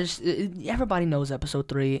 I just everybody knows Episode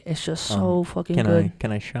 3. It's just so fucking good.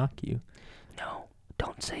 Can I shock you? No,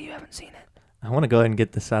 don't say you haven't seen it. I want to go ahead and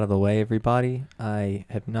get this out of the way, everybody. I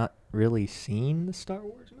have not really seen the Star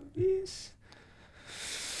Wars movies.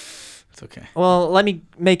 It's okay. Well, let me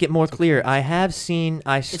make it more clear. I have seen.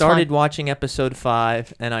 I started fine. watching Episode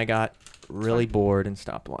 5, and I got really bored and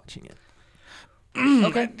stopped watching it.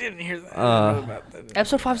 Okay, Didn't hear that.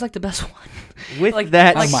 Episode 5 is like the best one. With Like-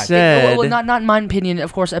 that like- said, well, not in my opinion.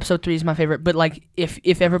 Of course, Episode 3 is my favorite. But like,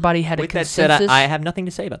 if everybody had a with that said, consensus, I have nothing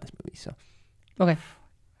to say about this movie. So okay.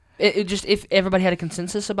 It just if everybody had a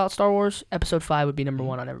consensus about Star Wars, Episode 5 would be number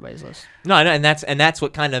 1 on everybody's list. no, I know, and that's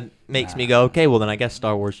what kind of makes me go, okay, well then I guess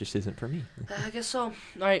Star Wars just isn't for me. I guess so. All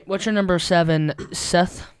right, what's your number 7,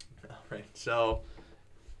 Seth? Right. So,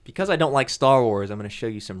 because I don't like Star Wars, I'm going to show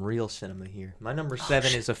you some real cinema here. My number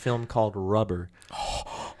 7 is a film called Rubber.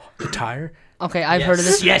 The tire. Okay, I've Yes. heard of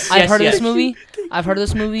this. Yes, I've yes, heard of yes. this movie. I've heard of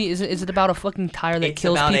this movie. Is it about a fucking tire that It's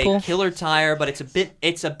kills about people? a killer tire, but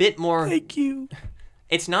it's a bit more. Thank you.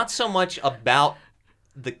 It's not so much about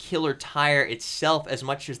the killer tire itself as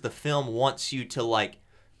much as the film wants you to like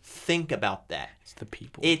think about that. It's the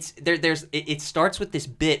people. It's there. It starts with this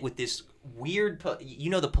bit with this weird.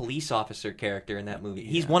 The police officer character in that movie.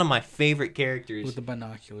 He's one of my favorite characters. with the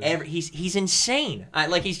binoculars. He's insane.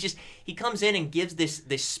 He comes in and gives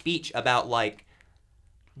this speech about like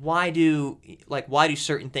why do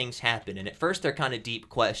certain things happen? And at first they're kind of deep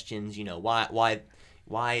questions. You know, why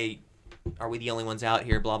are we the only ones out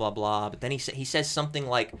here? Blah blah blah. But then he says something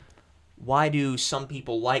like, why do some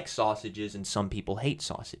people like sausages and some people hate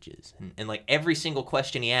sausages? And like every single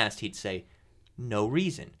question he asked, he'd say, no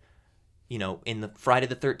reason. You know, in the Friday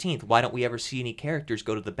the 13th, why don't we ever see any characters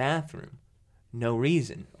go to the bathroom? No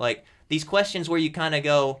reason. Like these questions where you kind of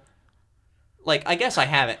go, like, I guess I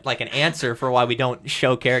haven't like an answer for why we don't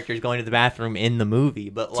show characters going to the bathroom in the movie,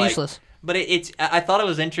 but It's like, useless. but I thought it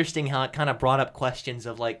was interesting how it kind of brought up questions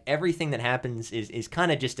of like everything that happens is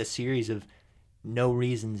kind of just a series of no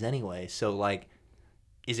reasons anyway. So like,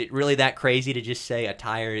 is it really that crazy to just say a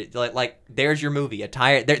tire? Like there's your movie. A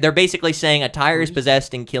tire. They're basically saying a tire is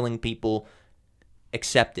possessed and killing people.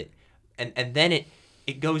 Accept it, and then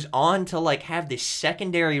it goes on to like have this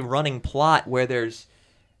secondary running plot where there's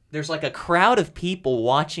like a crowd of people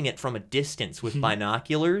watching it from a distance with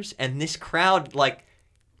binoculars, and this crowd like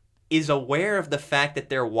is aware of the fact that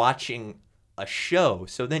they're watching a show.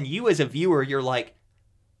 So then you as a viewer, you're like,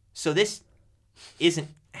 so this isn't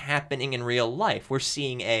happening in real life. We're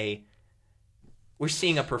seeing a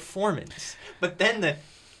performance. But then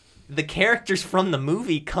the characters from the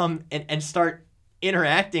movie come and start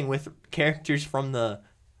interacting with characters from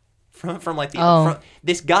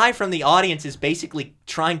this guy from the audience is basically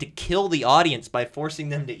trying to kill the audience by forcing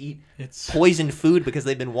them to eat poisoned food because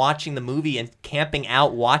they've been watching the movie and camping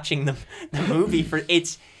out watching the movie for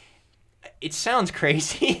it sounds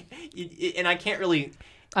crazy, and I can't really.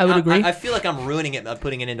 I would agree. I feel like I'm ruining it by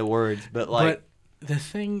putting it into words, but like, the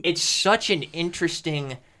thing, it's such an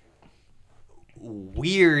interesting,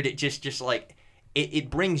 weird, just like it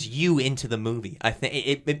brings you into the movie. I think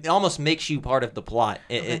it almost makes you part of the plot.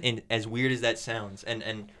 And as weird as that sounds,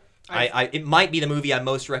 and I it might be the movie I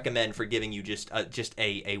most recommend for giving you just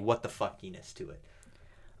a what the fuckiness to it.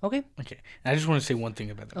 Okay. I just want to say one thing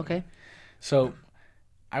about that. Okay. So,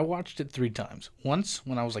 I watched it 3 times. Once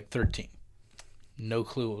when I was like 13. No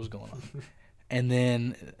clue what was going on. And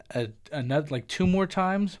then another, like 2 more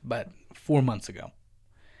times, but 4 months ago.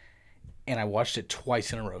 And I watched it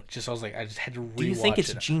twice in a row. I was like, I just had to rewatch it. Do you think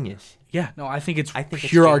it's genius? Yeah, no, I think it's it's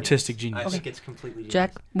pure genius. artistic genius. I think it's completely genius.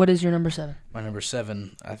 Jack, what is your number 7? My number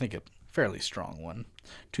 7, I think a fairly strong one,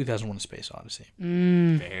 2001: A Space Odyssey.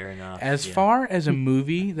 Fair enough. As far as a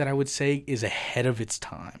movie that I would say is ahead of its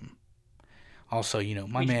time. Also,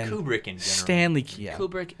 my man Kubrick in general. Stanley, yeah.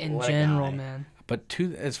 Kubrick in What a general, guy. man. But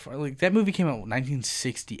as far like that movie came out in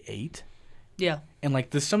 1968, Yeah. and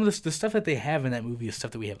like some of the stuff that they have in that movie is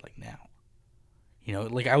stuff that we have like now.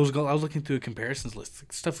 Like I was looking through a comparisons list.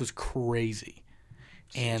 Like, stuff was crazy,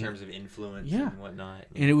 in terms of influence and whatnot.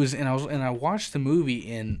 And I watched the movie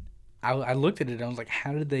and I looked at it and I was like,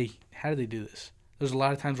 how did they do this? There's a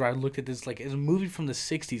lot of times where I looked at this like as a movie from the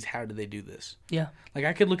 60s. How did they do this? Yeah. Like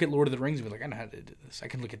I could look at Lord of the Rings and be like, I know how they did this. I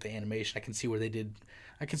can look at the animation. I can see where they did.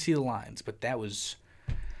 I can see the lines. But it was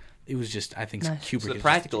just, I think, Nice. Kubrick. So the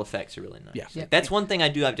practical effects are really nice. Yeah. Yeah. That's one thing I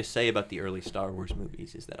do have to say about the early Star Wars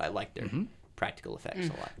movies is that I like their practical effects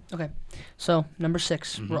a lot. Okay. So, number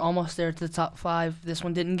 6. We're almost there to the top 5. This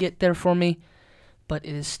one didn't get there for me, but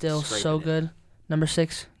it is still so Scraping it. good. Number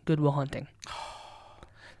 6, Good Will Hunting.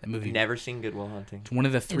 That movie. Never seen Good Will Hunting. It's one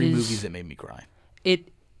of the 3 is- movies that made me cry.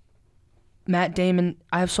 Matt Damon,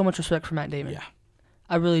 I have so much respect for Matt Damon. Yeah.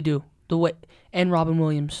 I really do. The way, and Robin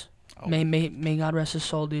Williams. Oh. May God rest his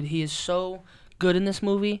soul, dude. He is so good in this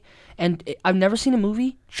movie, and I've never seen a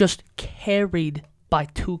movie just carried by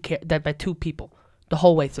two people the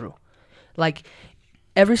whole way through. Like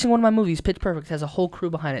every single one of my movies, Pitch Perfect has a whole crew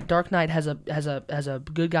behind it. Dark Knight has a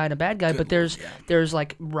good guy and a bad guy, but there's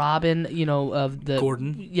like Robin, of the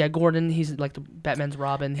Gordon. Yeah, Gordon. He's like the Batman's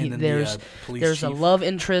Robin. And then There's the police a chief. love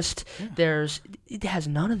interest. It has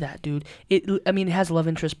none of that, dude. It has a love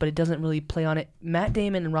interest, but it doesn't really play on it. Matt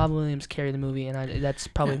Damon and Robin Williams carry the movie, and that's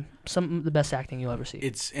probably some of the best acting you'll ever see.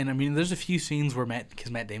 There's a few scenes where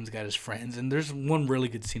because Matt Damon's got his friends, and there's one really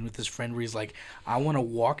good scene with his friend where he's like, I want to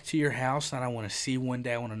walk to your house and I want to see one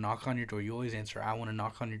day, I want to knock on your door. You always answer, I want to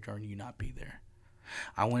knock on your door and you not be there.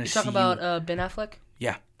 I want to see You talking about Ben Affleck?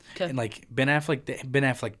 Yeah. Okay. And like Ben Affleck, it's Ben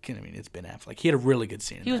Affleck. He had a really good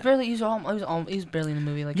scene. He was barely in the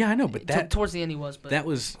movie. Like, yeah, I know, but towards the end he was. But that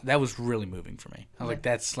was really moving for me. I was like,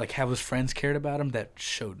 that's like how his friends cared about him. That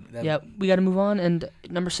showed. That, yeah, we got to move on. And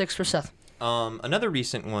number 6 for Seth. Another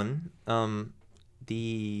recent one,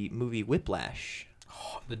 the movie Whiplash.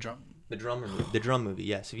 the drum. The drum movie.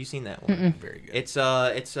 Yes, have you seen that one? Very good. It's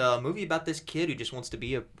a movie about this kid who just wants to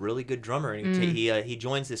be a really good drummer, and he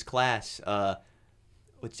joins this class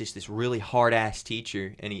with just this really hard ass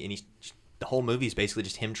teacher, and he's the whole movie is basically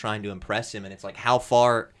just him trying to impress him, and it's like how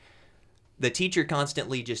far the teacher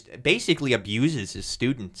constantly just basically abuses his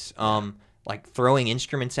students, like throwing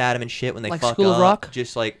instruments at him and shit when they Like fuck School up. of Rock?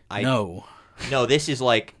 Just like No, this is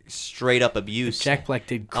like straight up abuse. Jack Black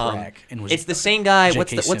did crack and was. It's the same guy.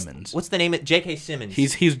 J.K. Simmons. What's the name of J.K. Simmons?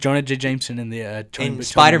 He's Jonah J. Jameson in the in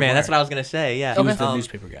Spider-Man. That's what I was gonna say. Yeah, He was the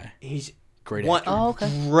newspaper guy. He's Great one, actor. Oh,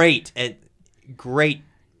 okay. great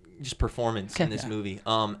just performance in this Yeah. movie.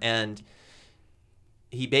 And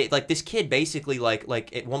he this kid basically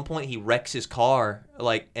like at one point he wrecks his car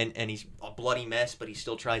and he's a bloody mess, but he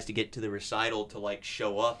still tries to get to the recital to like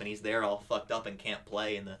show up, and he's there all fucked up and can't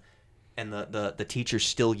play, and the teacher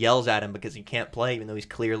still yells at him because he can't play even though he's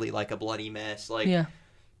clearly like a bloody mess. Yeah.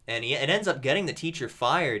 And it ends up getting the teacher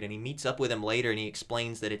fired, and he meets up with him later, and he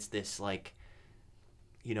explains that it's this like,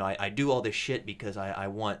 I do all this shit because I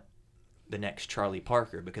want the next Charlie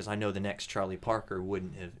Parker, because I know the next Charlie Parker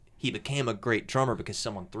wouldn't have. He became a great drummer because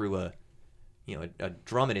someone threw a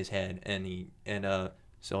drum at his head,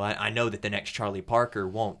 so I know that the next Charlie Parker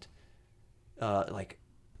won't,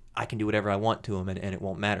 I can do whatever I want to him, and it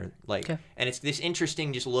won't matter. And it's this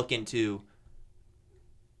interesting just look into.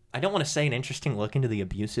 I don't want to say an interesting look into the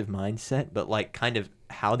abusive mindset, but like kind of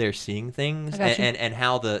how they're seeing things, and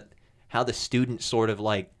how the student sort of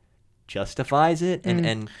like justifies it,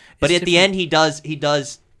 but at the end he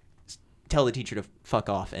does tell the teacher to fuck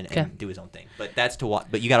off and do his own thing. But that's to watch.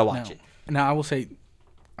 But you got to watch it. Now I will say,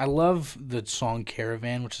 I love the song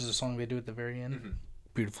 "Caravan," which is a song they do at the very end.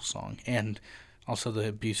 beautiful song, and also the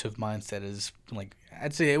abusive mindset is like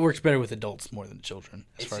I'd say it works better with adults more than children.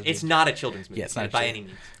 It's not a children's movie. Yeah, it's not by any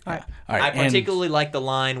means. All right. All right, I particularly like the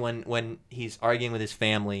line when he's arguing with his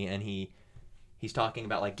family and he's talking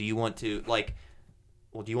about like, do you want to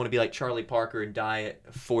be like Charlie Parker and die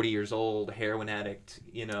at 40 years old, heroin addict,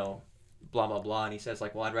 blah blah blah, and he says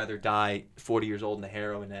like, well, I'd rather die 40 years old and a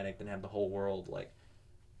heroin addict than have the whole world like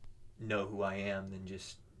know who I am than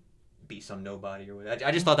just be some nobody or whatever.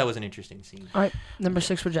 I just thought that was an interesting scene. All right, number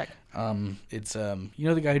 6 for Jack. It's the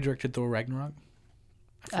guy who directed Thor Ragnarok.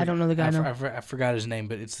 I don't know the guy. I forgot his name,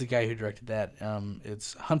 but it's the guy who directed that.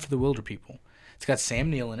 It's Hunt for the Wilder People. It's got Sam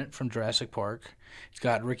Neill in it from Jurassic Park. It's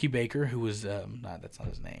got Ricky Baker, who was that's not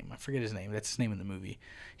his name. I forget his name. That's his name in the movie.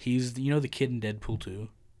 He's the kid in Deadpool 2.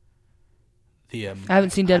 I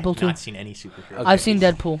haven't seen Deadpool 2. I've not seen any superhero. Okay. I've seen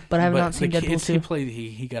Deadpool, but I have not seen Deadpool 2.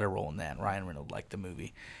 He got a role in that. Ryan Reynolds liked the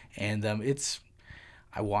movie, and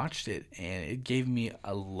I watched it and it gave me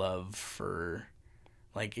a love for,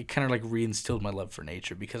 like, it kind of like reinstilled my love for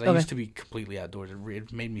nature because I used to be completely outdoors.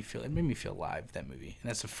 It made me feel alive, that movie, and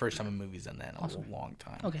that's the first time a movie's done that in a long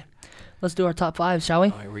time. Okay, let's do our top 5, shall we?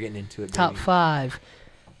 All right, we're getting into it. Top baby. 5.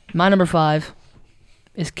 My number 5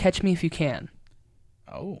 is Catch Me If You Can.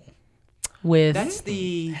 Oh, With That's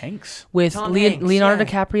the Hanks. with Tom Hanks, Leonardo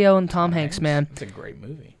yeah. DiCaprio and Tom Hanks, man. It's a great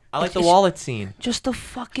movie. I like the It's- wallet scene. Just the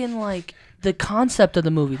fucking the concept of the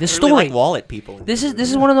movie, the I story. really like wallet people. This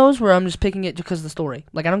is one of those where I'm just picking it because of the story.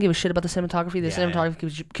 Like, I don't give a shit about the cinematography. The Yeah.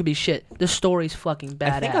 cinematography could be shit. The story's fucking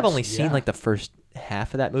badass. I think I've only seen Yeah. like the first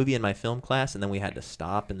half of that movie in my film class, and then we had to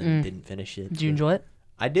stop, and then didn't finish it. Did you enjoy it?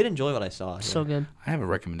 I did enjoy what I saw. So yeah. good. I have a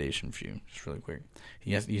recommendation for you, just really quick.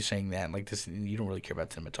 Yes, you saying that like this, you don't really care about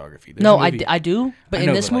cinematography. There's No, a movie- I do. But I in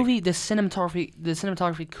know, this but, like- movie, the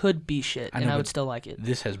cinematography could be shit, I and know, I would but still like it.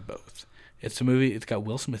 This has both. It's a movie. It's got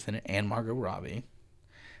Will Smith in it and Margot Robbie.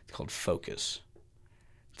 It's called Focus.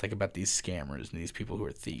 It's like about these scammers and these people who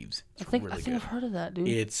are thieves. It's I think really I've good. heard of that,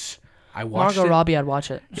 dude. I watched Margot it. Robbie, I'd watch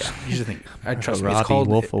it. Yeah, here's the thing. I trust me. Robbie, It's called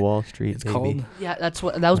Wolf of Wall Street. It's baby. called. Yeah, that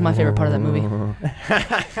was my favorite part of that movie.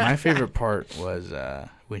 My favorite part was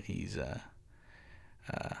when he's.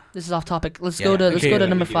 This is off topic. Let's Yeah, go to okay, yeah,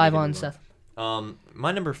 number we do, 5 we do, on we do. Seth.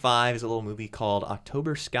 My number 5 is a little movie called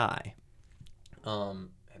October Sky.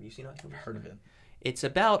 Have you seen October? Heard of it? It's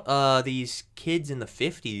about these kids in the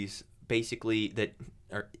 50s, basically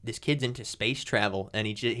this kid's into space travel, and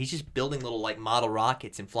he's just building little like model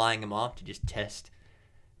rockets and flying them off to just test.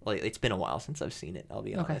 Like, it's been a while since I've seen it, I'll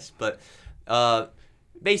be honest, but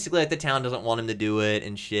basically like the town doesn't want him to do it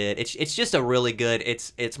and shit. It's just a really good.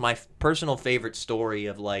 It's my personal favorite story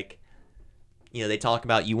of like, they talk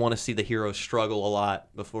about you want to see the hero struggle a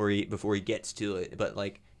lot before he gets to it, but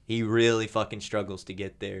like he really fucking struggles to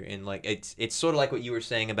get there, and like it's sort of like what you were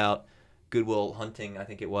saying about Good Will Hunting, I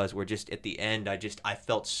think it was, where just at the end I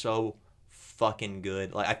felt so fucking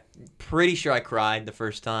good. Like, I'm pretty sure I cried the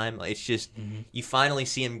first time. Like, it's just you finally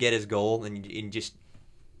see him get his goal, and just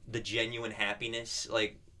the genuine happiness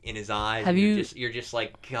like in his eyes. Have you're you- just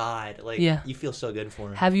like, God, like, Yeah. you feel so good for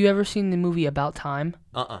him. Have you ever seen the movie About Time?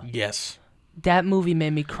 Yes. That movie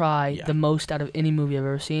made me cry Yeah. the most out of any movie I've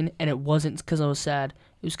ever seen, and it wasn't because I was sad.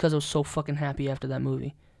 It was because I was so fucking happy after that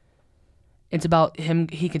movie. It's about him.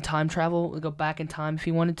 He can time travel, go back in time if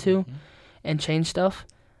he wanted to, and change stuff.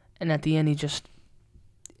 And at the end,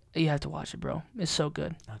 you have to watch it, bro. It's so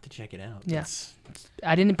good. I'll have to check it out. Yeah.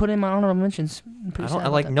 I didn't put it in my honorable mentions. I'm pretty sad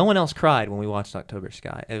about that. No one else cried when we watched October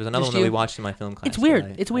Sky. It was another Just one that we you? watched in my film class. It's weird.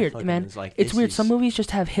 that It's I weird, fucking man. was like, It's this weird. is- Some movies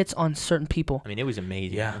just have hits on certain people. I mean, it was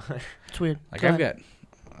amazing. Yeah. It's weird. Like Go I've ahead.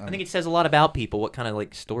 got. I think it says a lot about people, what kind of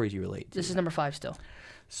like stories you relate to. This is number 5 still.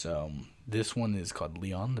 So this one is called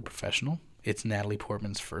Leon the Professional. It's Natalie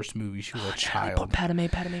Portman's first movie. She was a child. Padme.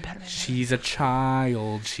 She's a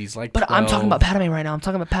child. She's like. But 12. I'm talking about Padme right now. I'm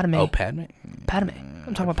talking about Padme. Oh, Padme. Padme.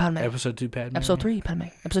 I'm talking about Padme. Episode 2 Padme. Episode 3 Padme.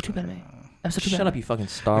 Episode 2 Padme. Episode 2 Shut Padme. up, you fucking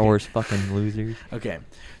Star Wars fucking losers. Okay,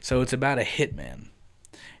 so it's about a hitman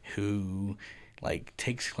who, like,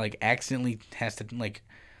 accidentally has to, like,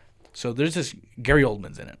 so there's this Gary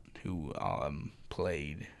Oldman's in it who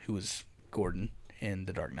who was Gordon in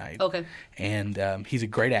The Dark Knight. Okay. And he's a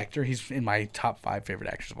great actor. He's in my top 5 favorite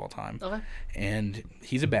actors of all time. Okay. And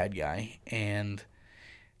he's a bad guy, and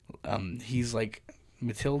he's like,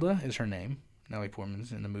 Matilda is her name. Natalie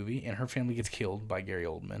Portman's in the movie, and her family gets killed by Gary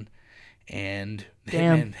Oldman. And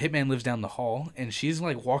Damn. Hitman lives down the hall, and she's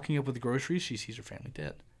like walking up with the groceries. She sees her family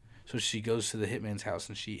dead, so she goes to the hitman's house,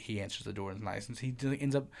 and he answers the door and is nice, and he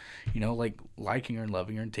ends up, like liking her and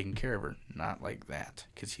loving her and taking care of her. Not like that,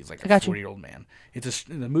 because he's like a 40-year-old man.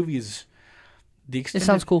 The movie is the extended. It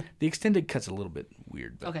sounds cool. The extended cut's a little bit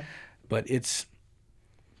weird, but Okay. but it's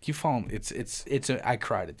You follow? I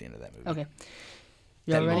cried at the end of that movie. Okay.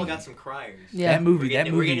 That Y'all We all ready? got some criers. Yeah. That movie. We're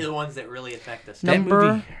getting to the ones that really affect us. That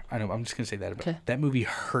Number- movie. I know. I'm just gonna say that about 'Kay. that movie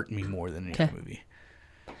hurt me more than any Okay. other movie.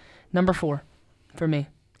 Number 4 for me.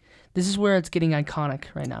 This is where it's getting iconic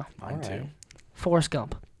right now. Mine All too. right. Forrest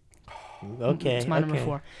Gump. Okay. It's my number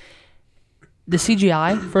 4. The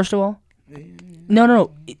CGI, first of all.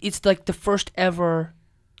 No. It's like the first ever,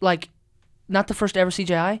 like, not the first ever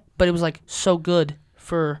CGI, but it was like so good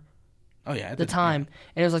for Oh yeah. the time,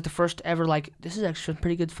 and it was like the first ever, like, this is actually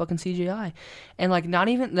pretty good fucking CGI, and like not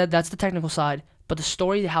even that's the technical side, but the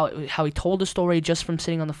story, how he told the story just from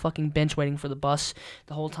sitting on the fucking bench waiting for the bus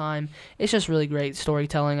the whole time, it's just really great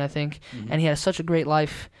storytelling, I think. And he has such a great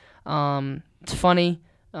life. It's funny,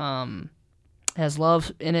 has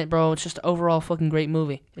love in it, bro. It's just overall fucking great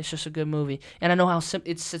movie. It's just a good movie, and I know how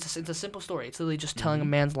it's a simple story. It's literally just telling a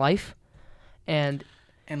man's life, and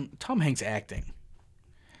Tom Hanks acting.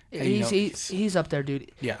 Hey, you know, he's up there,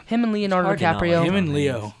 dude. Yeah. Him and Leonardo hard to not DiCaprio. like Him and Tom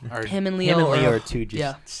Leo Hanks. are. Him and Him and Leo are are two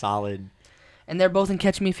just solid. and they're both in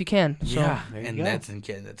Catch Me If You Can. So. Yeah, there you and go. that's a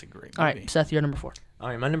great movie. All right, Seth, you're number 4. All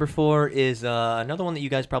right, my number 4 is another one that you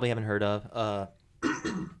guys probably haven't heard of.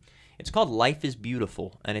 It's called Life is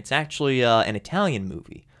Beautiful, and it's actually an Italian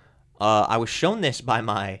movie. I was shown this by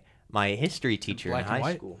my history teacher in black and high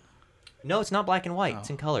white? school. No, it's not black and white. It's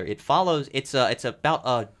in color. It follows. It's about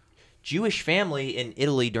a Jewish family in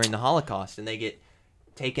Italy during the Holocaust, and they get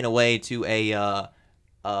taken away to a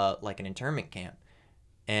like an internment camp.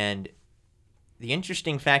 And the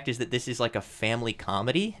interesting fact is that this is like a family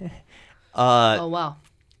comedy. Oh wow.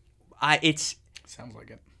 Sounds like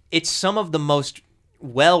it. It's some of the most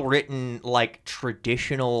well-written, like,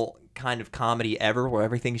 traditional kind of comedy ever, where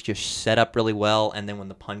everything's just set up really well, and then when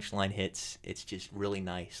the punchline hits, it's just really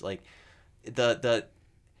nice. Like and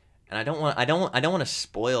I don't want to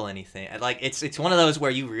spoil anything. Like it's one of those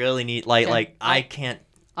where you really need Okay. I can't.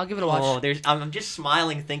 I'll give it a watch. Oh, I'm just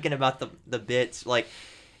smiling thinking about the bits. Like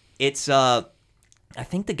it's I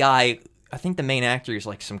think the main actor is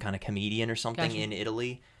like some kind of comedian or something Gotcha. in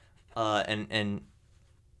Italy, and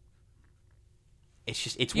it's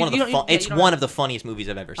just it's You- one of you the don't- yeah, it's you don't one have- of the funniest movies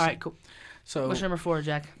I've ever All seen. right, cool. So What's your number 4,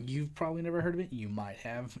 Jack? you've probably never heard of it. You might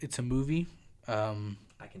have. It's a movie.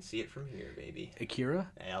 I can see it from here, baby.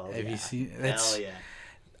 Akira. Hell Have yeah. you seen? Hell yeah.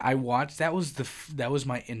 I watched. That was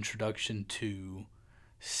my introduction to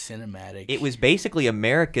cinematic. It was basically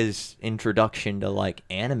America's introduction to like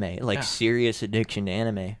anime, like Yeah. serious addiction to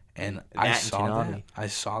anime. and that I and saw that. Toonami. I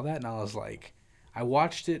saw that, and I was like, I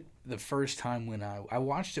watched it the first time when I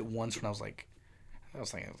watched it once when I was like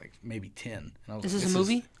maybe 10. And I was Is like, this a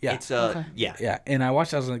movie? Yeah. It's Okay. yeah. Yeah, and I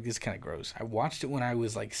watched it, I was like, this is kind of gross. I watched it when I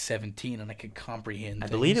was like 17 and I could comprehend I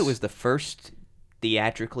things. believe it was the first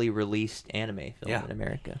theatrically released anime film Yeah. in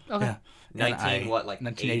America. Okay. Yeah. And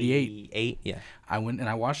 1988. 88? Yeah. I went and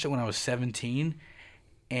I watched it when I was 17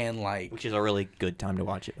 and like Which is a really good time to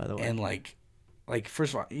watch it, by the way. and like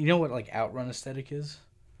first of all, you know what like outrun aesthetic is?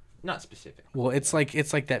 Not specific. Well, it's like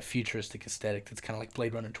that futuristic aesthetic that's kind of like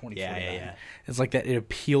Blade Runner 2049. Yeah. It's like that. It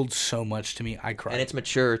appealed so much to me. I cried. And it's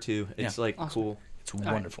mature too. It's like Awesome. cool. It's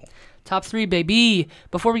wonderful. Top 3, baby.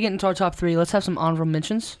 Before we get into our top 3, let's have some honorable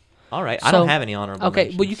mentions. All right. I So- don't have any honorable Okay,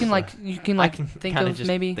 mentions, well you can so- like I can think kinda of just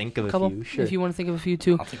maybe think of a couple few, sure. if you want to think of a few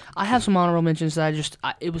too. I'll think- I have some honorable mentions that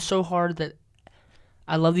it was so hard that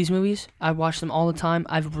I love these movies. I watch them all the time.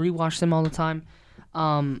 I've rewatched them all the time.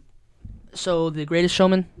 So The Greatest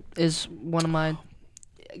Showman is one of my,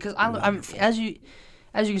 because I'm as you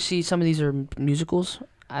can see, some of these are musicals.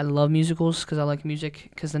 I love musicals because I like music.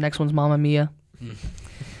 Because the next one's Mamma Mia.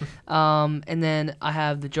 And then I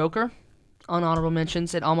have The Joker on honorable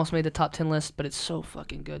mentions. It almost made the top 10 list, but it's so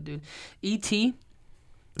fucking good, dude. E.T.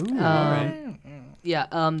 Ooh, all right. Yeah,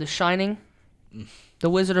 The Shining, The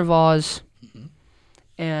Wizard of Oz,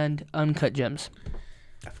 and Uncut Gems.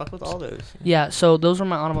 I fuck with all those. Yeah, so those are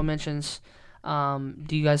my honorable mentions.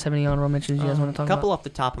 Do you guys have any honorable mentions you guys want to talk A couple about? off the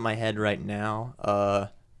top of my head right now. In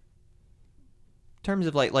terms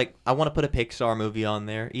of like I want to put a Pixar movie on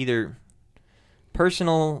there. Either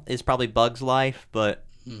personal is probably Bug's Life, but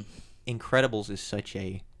Incredibles is such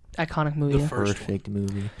a Iconic movie. The Yeah. first perfect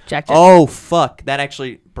movie. Jack. Oh fuck! That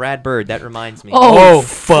actually Brad Bird. That reminds me. Oh,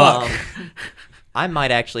 fuck. I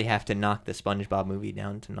might actually have to knock the SpongeBob movie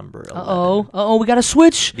down to number 11. Uh-oh, we got to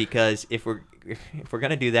switch. Because if we're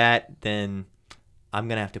gonna do that, then I'm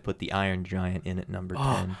gonna have to put the Iron Giant in at number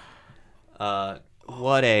 10.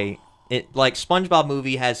 Like SpongeBob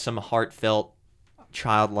movie has some heartfelt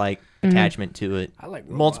childlike attachment to it. I like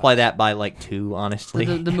multiply robots. that by like 2, honestly.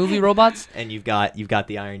 The movie Robots. And you've got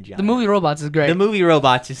the Iron Giant. The movie Robots is great. The movie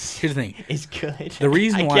Robots is Here's the thing. is good. The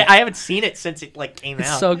reason why- I haven't seen it since it like came it's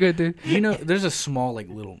out. so good, dude. You know, there's a small like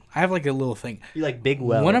little. I have like a little thing. You like Big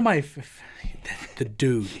Well. One of my the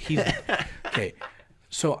dude. He's okay.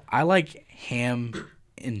 So I like ham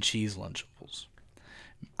and cheese Lunchables.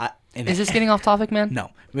 And Is this getting off topic, man?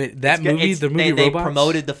 no? But that It's good. movie, It's- the movie they Robots.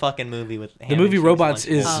 promoted the fucking movie with The ham movie and cheese Robots Lunchables,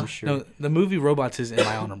 is I'm sure. no. The movie Robots is in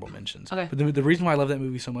my honorable mentions. Okay. But the reason why I love that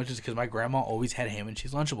movie so much is because my grandma always had ham and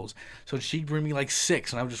cheese Lunchables. So she'd bring me like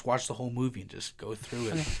 6, and I would just watch the whole movie and just go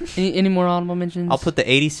through it. Any more honorable mentions? I'll put the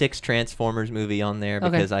 '86 Transformers movie on there Okay.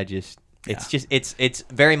 because it's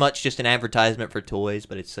very much just an advertisement for toys,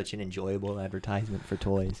 but it's such an enjoyable advertisement for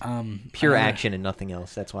toys. Pure another- action and nothing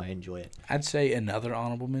else. That's why I enjoy it. I'd say another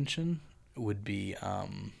honorable mention would be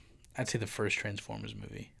I'd say the first Transformers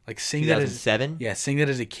movie. Like seeing that as 2007. seeing that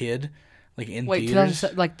as a kid, like in Wait, theaters.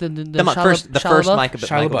 2007, like the first Shia LaBeouf? Michael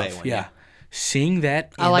Shia Bay LaBeouf, one. yeah. Seeing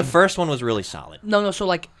that, I like- the first one was really solid. No. So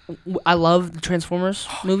like, I love the Transformers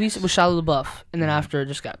movies with Shia LaBeouf, and then after it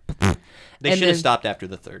just got. They And should then- have stopped after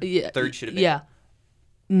the third. Yeah, Third should have been. Yeah.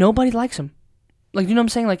 Nobody likes him. Like, you know what I'm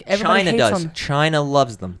saying? Like everybody China hates does. on. China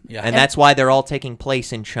loves them. Yeah. And that's why they're all taking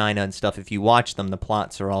place in China and stuff. If you watch them, the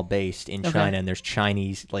plots are all based in Okay. China, and there's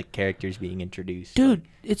Chinese like characters being introduced. Dude, Like,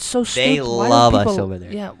 it's so They stupid. Why love don't us people, over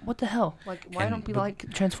there. Yeah, what the hell? Like, why don't people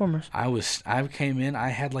like Transformers? I came in. I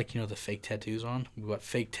had like the fake tattoos on. We got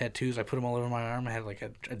fake tattoos. I put them all over my arm. I had like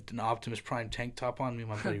an Optimus Prime tank top on. Me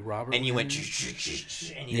and my buddy Robert. and you were went, in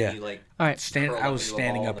it. and Yeah. you like, All right, curl I up was into a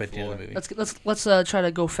standing ball up on at the end of the movie. let's try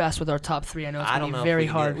to go fast with our top 3. I know it's I gonna don't know. be very if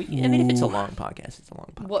we can hard. do it. I mean, if it's a long podcast, it's a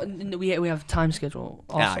long podcast. Well, we have time schedule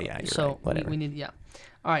also. yeah, you're so right. Whatever. we need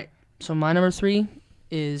All right. So my number 3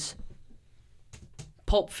 is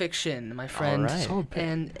Pulp Fiction, my friend. right. Solid pick.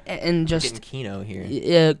 And just Getting Kino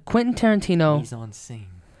here. Quentin Tarantino. He's on scene.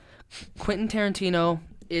 Quentin Tarantino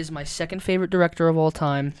is my second favorite director of all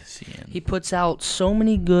time. Seeing. He puts out so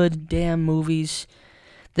many good damn movies.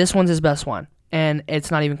 This one's his best one, and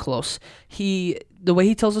it's not even close. The way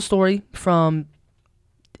he tells the story from,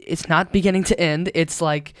 it's not beginning to end. It's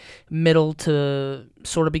like middle to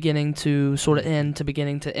sort of beginning to sort of end to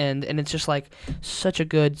beginning to end, and it's just like such a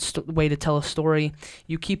good way to tell a story.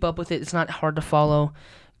 You keep up with it. It's not hard to follow.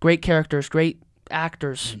 Great characters, great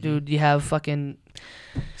actors, dude. You have fucking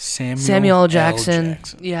Samuel L. Jackson.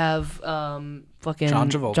 You have fucking John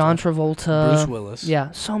Travolta. Bruce Willis.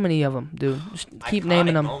 Yeah, so many of them, dude. Just keep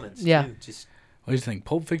naming them. Yeah. What do you think?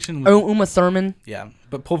 Pulp Fiction. Was, Uma Thurman. yeah,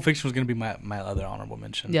 but Pulp Fiction was gonna be my other honorable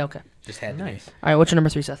mention. Yeah, okay. Just had to Nice. All right, what's your number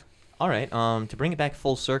 3, Seth? All right. To bring it back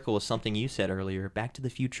full circle with something you said earlier, Back to the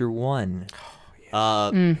Future 1.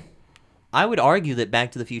 I would argue that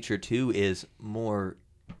Back to the Future 2 is more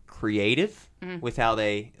creative with how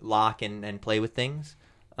they lock and play with things.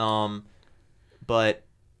 But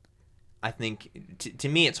I think to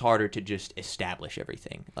me it's harder to just establish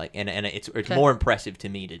everything. Like and it's Okay. more impressive to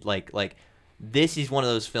me to like this is one of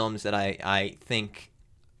those films that I think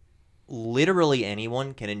literally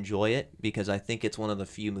anyone can enjoy it because I think it's one of the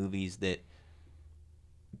few movies that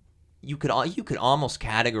you could almost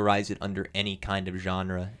categorize it under any kind of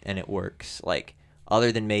genre and it works. Like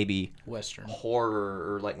other than maybe Western.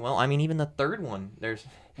 horror or like even the third one there's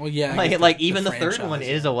Well, yeah. I guess like the even the third franchise, one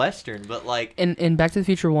is yeah. a Western, but like In Back to the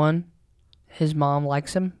Future 1, his mom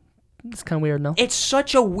likes him. It's kind of weird, no? it's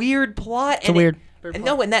such a weird plot. It's a weird And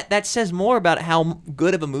no, and that says more about how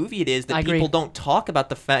good of a movie it is that I agree. people don't talk about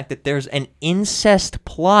the fact that there's an incest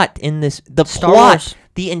plot in this. The Star plot, Wars.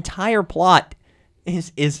 the entire plot,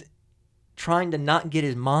 is trying to not get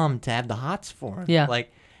his mom to have the hots for him. Yeah.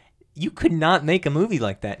 Like you could not make a movie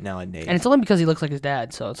like that nowadays. And it's only because he looks like his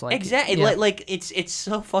dad, so it's like exactly yeah. like it's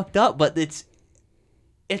so fucked up, but it's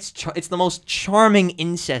the most charming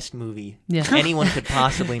incest movie Yeah. anyone could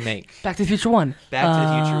possibly make. Back to the Future 1. Back to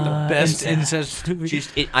the Future, the Best incest movie.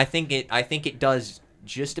 Just I think it does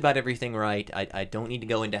just about everything right. I don't need to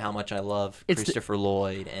go into how much I love It's the- Christopher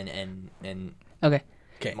Lloyd and Okay.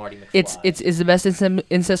 Okay. Marty McFly. It's the best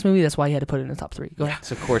incest movie. That's why you had to put it in the top 3. Go ahead.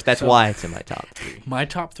 So of course that's why it's in my top 3. My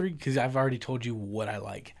top 3, because I've already told you what I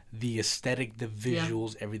like. The aesthetic, the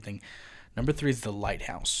visuals, everything. Number 3 is The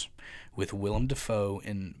Lighthouse with Willem Dafoe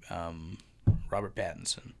and Robert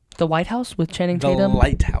Pattinson. The White House with Channing The Tatum.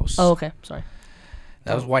 Lighthouse. Oh, okay. Sorry.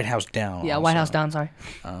 That was White House Down. Yeah, also. White House Down. Sorry.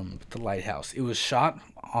 The Lighthouse. It was shot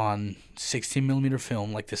on 16mm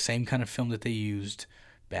film, like the same kind of film that they used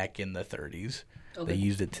back in the 30s. Okay. They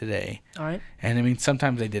used it today. All right. And I mean,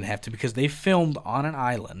 sometimes they didn't have to because they filmed on an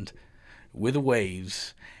island with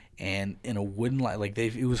waves, and in a wooden light, like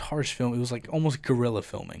it was harsh film. It was like almost guerrilla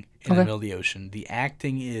filming in the middle of the ocean. The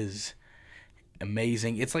acting is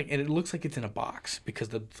amazing. It's like, and it looks like it's in a box because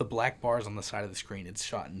the black bars on the side of the screen, it's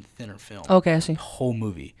shot in thinner film. Okay, I see. The whole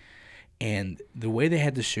movie. And the way they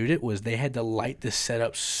had to shoot it was they had to light the set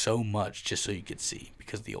up so much just so you could see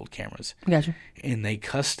because of the old cameras. Gotcha. And they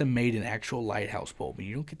custom made an actual lighthouse bulb, but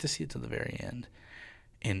you don't get to see it till the very end.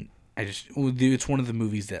 And it's one of the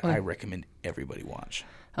movies that I recommend everybody watch.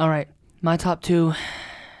 All right, my top 2,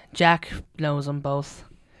 Jack knows them both.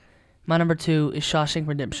 My number 2 is Shawshank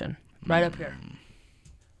Redemption, right up here,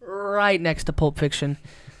 right next to Pulp Fiction.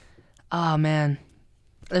 Oh man,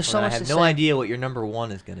 there's so much to say. I have no idea what your number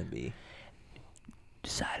 1 is gonna be.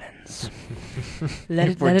 Silence. let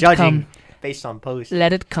it judging come. Based on post.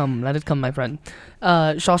 Let it come, my friend.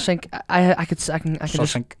 Shawshank. I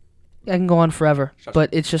can go on forever, but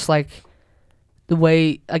it's just like the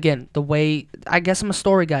way I guess I'm a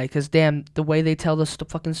story guy because damn the way they tell the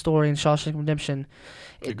fucking story in Shawshank Redemption.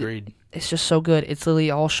 Agreed. It's just so good. It's literally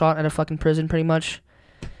all shot at a fucking prison, pretty much.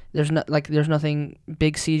 There's nothing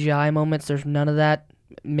big CGI moments. There's none of that.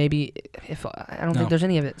 Maybe if I don't think there's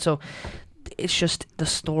any of it. So it's just the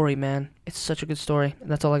story, man. It's such a good story.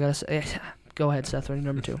 That's all I gotta say. Go ahead, Seth. What are you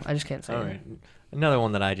number 2? I just can't say. All right. Another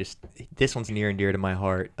one that this one's near and dear to my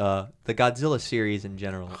heart. The Godzilla series in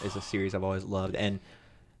general is a series I've always loved. And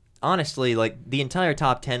honestly, like, the entire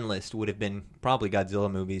top 10 list would have been probably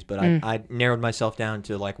Godzilla movies, but I narrowed myself down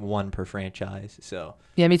to, like, 1 per franchise. So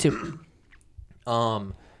Yeah, me too.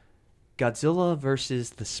 Godzilla versus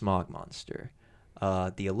the Smog Monster.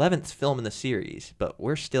 The 11th film in the series, but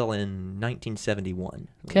we're still in 1971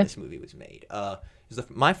 when this movie was made. It was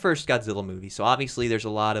my first Godzilla movie, so obviously there's a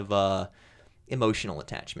lot of emotional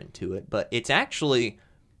attachment to it, but it's actually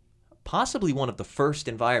possibly one of the first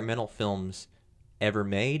environmental films ever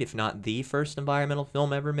made, if not the first environmental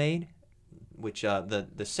film ever made, which the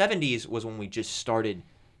 70s was when we just started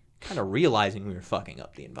kind of realizing we were fucking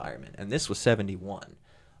up the environment, and this was 71.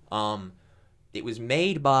 It was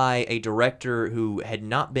made by a director who had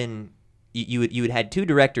not been... You had had 2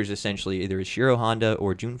 directors, essentially, either Ishiro Honda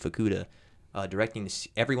or Jun Fukuda, directing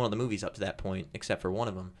every one of the movies up to that point, except for one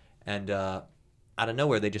of them. And out of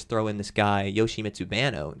nowhere, they just throw in this guy, Yoshimitsu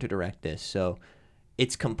Banno, to direct this. So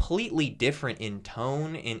it's completely different in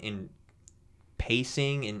tone, in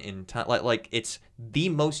pacing, in time. Like it's the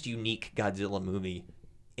most unique Godzilla movie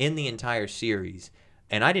in the entire series.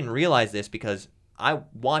 And I didn't realize this because I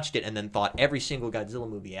watched it and then thought every single Godzilla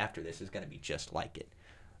movie after this is going to be just like it.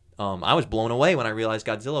 I was blown away when I realized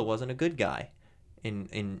Godzilla wasn't a good guy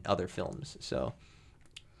in other films. So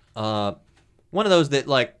one of those that,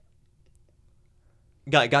 like,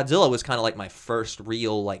 Godzilla was kind of like my first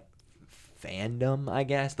real, like, fandom, I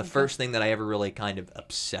guess. The first thing that I ever really kind of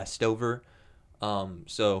obsessed over.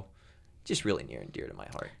 So just really near and dear to my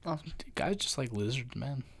heart. Awesome. Dude, guys just like lizards,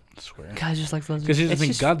 man. I swear. Guys just like lizards. Because here's the thing,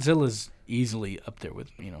 Godzilla's easily up there with,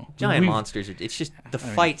 giant monsters. It's just the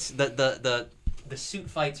fights, the suit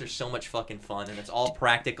fights are so much fucking fun, and it's all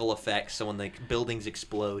practical effects. So when the buildings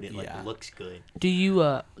explode, it looks good. Do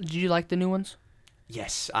you like the new ones?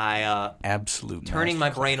 Yes, I absolute turning my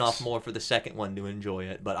brain off more for the second one to enjoy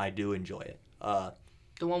it, but I do enjoy it.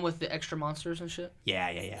 The one with the extra monsters and shit?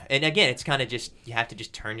 Yeah. And again, it's kind of just, you have to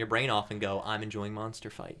just turn your brain off and go, I'm enjoying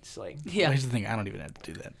monster fights. Like, yeah. Here's the thing, I don't even have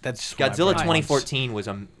to do that. That's Godzilla 2014 was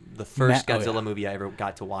the first Godzilla movie I ever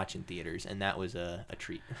got to watch in theaters, and that was a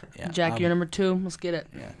treat. Yeah. Jack, you're number 2. Let's get it.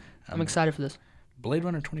 Yeah. I'm excited for this. Blade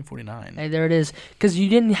Runner 2049. Hey, there it is. Because you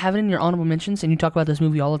didn't have it in your honorable mentions, and you talk about this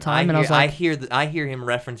movie all the time, and I was like... I hear him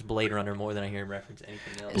reference Blade Runner more than I hear him reference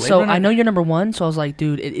anything else. So I know you're number 1, so I was like,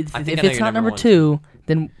 dude, if it's not number 2,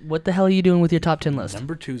 then what the hell are you doing with your top 10 list?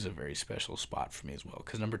 Number 2 is a very special spot for me as well,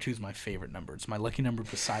 because number 2 is my favorite number. It's my lucky number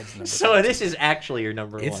besides number 13. This is actually your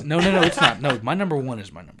number 1. No, it's not. No, my number 1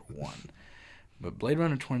 is my number 1. But Blade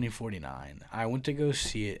Runner 2049, I went to go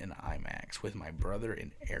see it in IMAX with my brother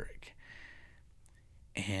and Eric.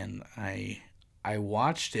 And I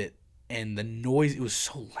watched it, and the noise, it was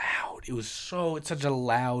so loud. It's such a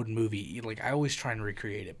loud movie. Like, I always try and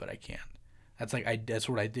recreate it, but I can't. That's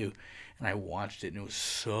what I do. And I watched it, and it was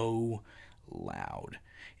so loud.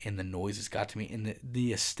 And the noises got to me. And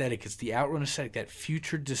the aesthetic, it's the Outrun aesthetic, that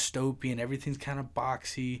future dystopian, everything's kind of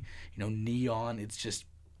boxy, neon. It's just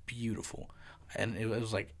beautiful. And it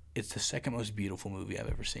was like, it's the second most beautiful movie I've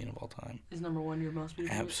ever seen of all time. Is number 1 your most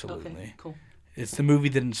beautiful? Absolutely. Okay, cool. It's the movie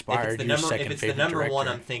that inspired your second favorite director. If it's the number 1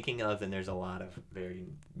 I'm thinking of, then there's a lot of very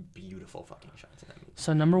beautiful fucking shots in that movie.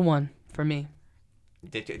 So number 1 for me.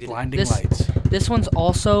 Blinding Lights. This one's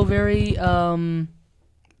also very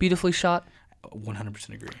beautifully shot. 100%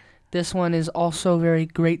 agree. This one is also very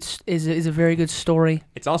great. Is a very good story.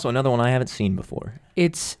 It's also another one I haven't seen before.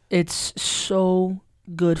 It's so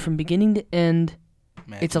good from beginning to end.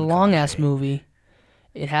 It's a long ass movie.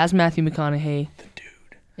 It has Matthew McConaughey. The dude.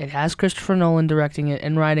 It has Christopher Nolan directing it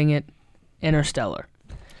and writing it. Interstellar.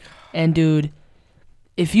 And dude,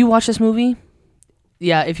 if you watch this movie,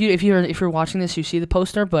 yeah, if you're watching this, you see the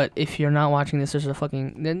poster. But if you're not watching this, there's a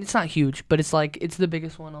fucking. It's not huge, but it's like it's the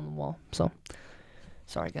biggest one on the wall. So,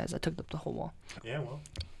 sorry guys, I took up the whole wall. Yeah, well.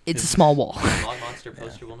 It's a small wall. Smog Monster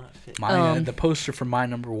poster will not fit. The poster for my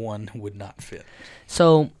number 1 would not fit.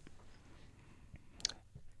 So,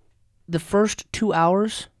 the first 2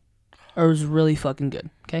 hours was really fucking good.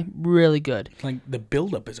 Okay, really good. Like the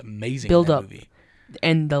build-up is amazing. Build in that up. movie.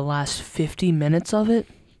 And the last 50 minutes of it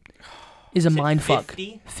is a mind fuck.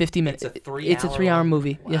 50? 50 minutes. It's a 3 It's a 3-hour long-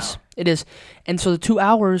 movie. Wow. Yes, it is. And so the 2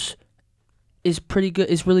 hours is pretty good.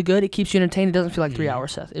 Is really good. It keeps you entertained. It doesn't feel like 3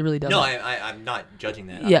 hours, Seth. It really doesn't. No, I'm not judging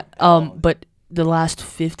that. Yeah. But the last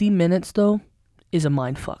 50 minutes though is a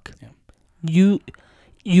mind fuck. Yeah.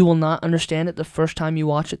 You will not understand it the first time you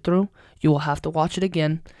watch it through. You will have to watch it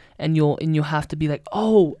again, and you'll have to be like,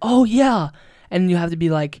 oh yeah, and you have to be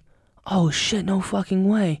like, oh shit, no fucking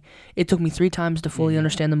way. It took me 3 times to fully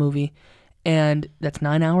understand the movie, and that's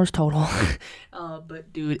 9 hours total.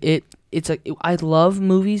 But dude, I love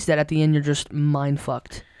movies that at the end you're just mind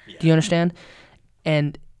fucked. Yeah. Do you understand?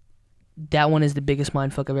 And that one is the biggest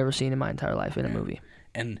mind fuck I've ever seen in my entire life in a movie.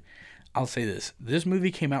 And I'll say this. This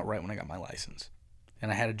movie came out right when I got my license.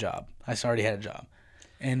 And I had a job. I already had a job.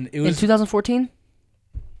 And it was... In 2014?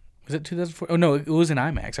 Was it 2004? Oh, no. It was in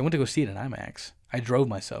IMAX. I went to go see it in IMAX. I drove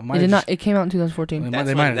myself. It did not. It came out in 2014.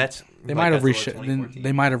 They might have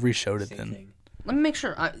reshowed it then. Thing. Let me make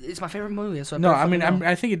sure. It's my favorite movie. So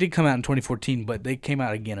I think it did come out in 2014, but they came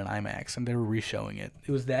out again in IMAX, and they were reshowing it.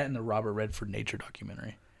 It was that and the Robert Redford nature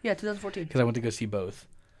documentary. Yeah, 2014. Because I went to go see both.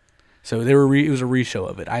 So it was a reshow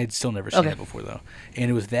of it. I had still never seen it before, though. And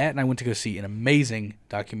it was that, and I went to go see an amazing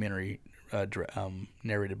documentary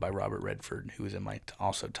narrated by Robert Redford, who was in my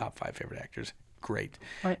also top 5 favorite actors. Great.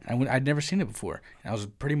 Right. I'd never seen it before. And I was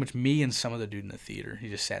pretty much me and some other dude in the theater. He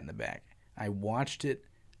just sat in the back. I watched it.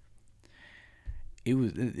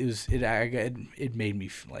 It made me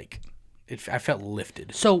I felt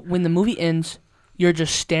lifted. So when the movie ends, you're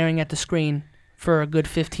just staring at the screen for a good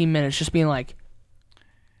 15 minutes, just being like,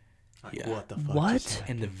 Yeah. What the fuck? What? just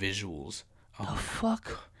And happened? the visuals. the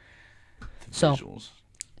fuck? The So- visuals.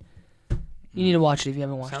 You need to watch it if you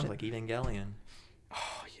haven't watched Sounds it. like Evangelion.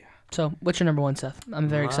 Oh, yeah. So what's your number 1, Seth? I'm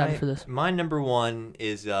very excited for this. My number 1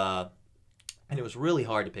 is, and it was really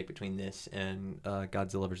hard to pick between this and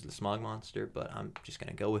Godzilla vs. the Smog Monster, but I'm just going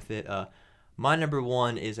to go with it. My number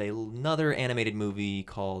 1 is another animated movie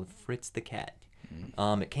called Fritz the Cat.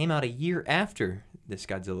 It came out a year after this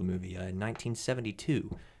Godzilla movie, in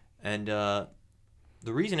 1972. And the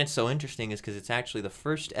reason it's so interesting is because it's actually the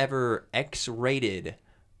first ever X-rated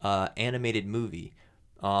animated movie.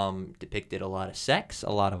 Depicted a lot of sex,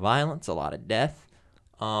 a lot of violence, a lot of death.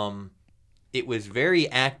 It was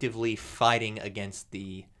very actively fighting against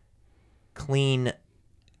the clean,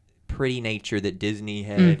 pretty nature that Disney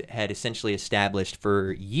had essentially established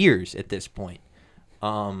for years at this point.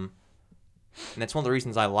 And that's one of the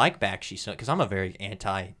reasons I like Bakshi so, because I'm a very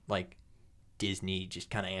Disney, just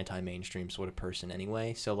kind of anti-mainstream sort of person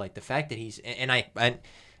anyway. So like the fact that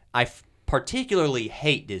I particularly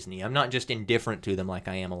hate Disney. I'm not just indifferent to them like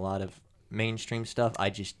I am a lot of mainstream stuff. I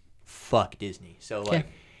just fuck Disney. So like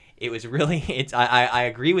it was really I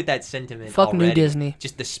agree with that sentiment. Fuck already. New Disney.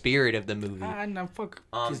 Just the spirit of the movie. No, fuck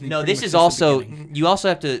Disney No, pretty this much is since the also beginning. you also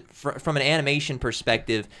have to from an animation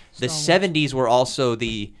perspective. The Star Wars. 70s were also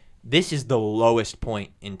this is the lowest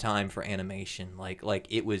point in time for animation. Like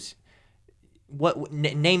it was.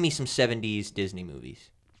 Name me some 70s Disney movies.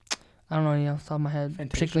 I don't know any off the top of my head, Fantasia.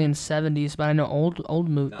 particularly in 70s, but I know old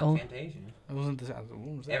movies. Not Fantasia. What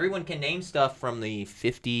was that? Everyone can name stuff from the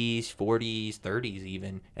 50s, 40s, 30s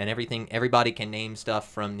even, and everybody can name stuff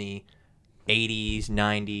from the 80s,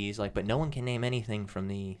 90s, but no one can name anything from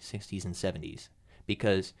the 60s and 70s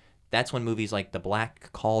because that's when movies like The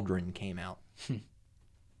Black Cauldron came out.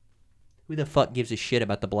 Who the fuck gives a shit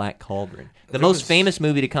about The Black Cauldron? The most famous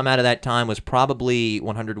movie to come out of that time was probably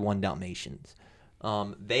 101 Dalmatians.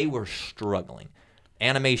 They were struggling.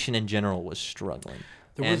 Animation in general was struggling.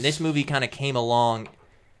 This movie kind of came along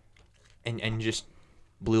and just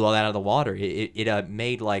blew all that out of the water. It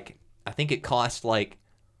made I think it cost like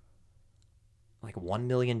 $1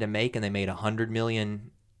 million to make, and they made $100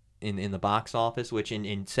 million in the box office, which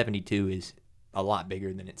in 72 is a lot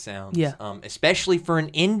bigger than it sounds. Yeah. Especially for an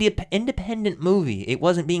independent movie. It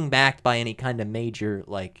wasn't being backed by any kind of major,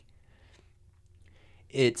 like,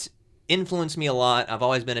 it's influenced me a lot. I've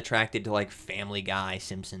always been attracted to, like, Family Guy,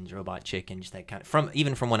 Simpsons, Robot Chicken, just that kind of,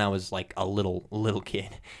 even from when I was, like, a little kid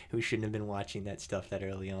who shouldn't have been watching that stuff that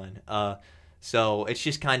early on. So it's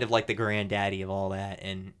just kind of like the granddaddy of all that,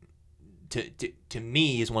 and to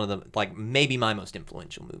me is one of the, like, maybe my most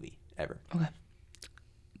influential movie ever. Okay.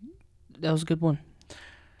 That was a good one.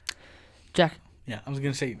 Jack. Yeah, I was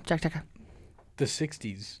gonna say Jack. the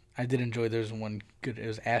 '60s. I did enjoy. There's one good. It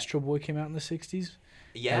was Astro Boy came out in the '60s.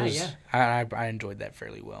 Yeah, I enjoyed that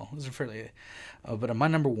fairly well. It was fairly, but my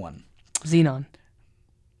number one. Xenon.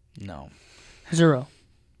 No. Zero.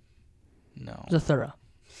 No. Zathura.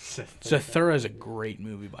 Zathura is a great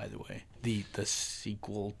movie, by the way. The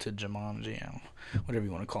sequel to Jumanji, whatever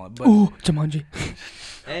you want to call it. But, Ooh, Jumanji.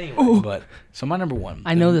 Anyway. But so my number one.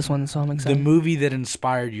 I know this one, so I'm excited. The movie that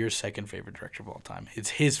inspired your second favorite director of all time. It's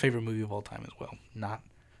his favorite movie of all time as well. Not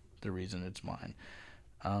the reason it's mine.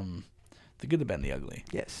 The Good, the Bad, and the Ugly.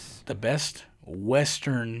 Yes. The best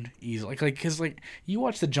Western, easily, because you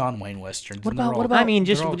watch the John Wayne westerns. What and they're about- all- what about- I mean,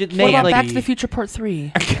 just they're all- just What make about like Back to the Future Part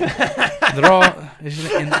 3? They're all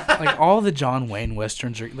and, like all the John Wayne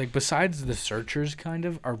westerns are like, besides The Searchers, kind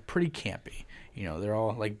of are pretty campy. You know, they're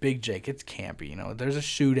all like Big Jake. It's campy. You know, there's a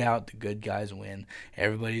shootout. The good guys win.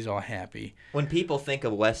 Everybody's all happy. when people think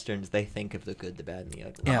of westerns, they think of The Good, the Bad, and the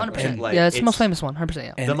Ugly. Yeah, 100%. Like, Yeah, it's the most famous one. 100%.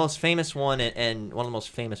 Yeah. And the most famous one and one of the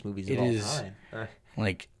most famous movies of It all is. time.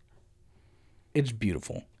 Like, it's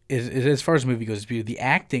beautiful. As far as the movie goes, it's beautiful. The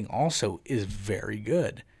acting also is very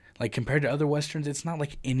good. Like, compared to other westerns, it's not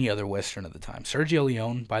like any other western of the time. Sergio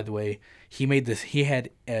Leone, by the way, he made this. He had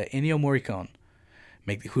Ennio Morricone,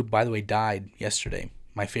 who, by the way, died yesterday.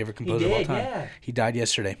 My favorite composer of all did, time. yeah. He died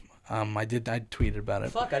yesterday. I tweeted about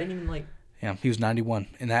it. Fuck, I didn't even like. Yeah, he was 91,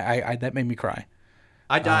 and that made me cry.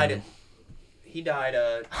 I died. He died.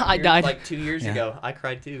 I died. like 2 years Yeah. ago. I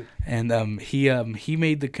cried too. And he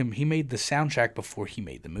made the soundtrack before he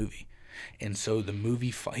made the movie, and so the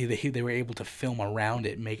movie they were able to film around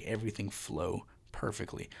it, and make everything flow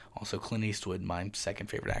perfectly. Also, Clint Eastwood, my second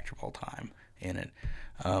favorite actor of all time, in it.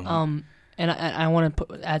 And I want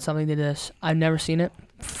to add something to this. I've never seen it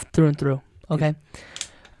through and through. Okay,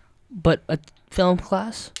 but a film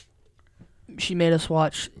class, she made us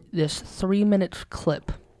watch this 3-minute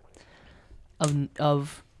clip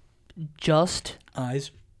of just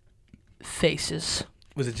Eyes. faces.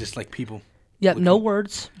 Was it just like people? Yeah, looking? no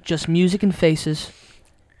words, just music and faces,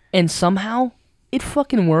 and somehow it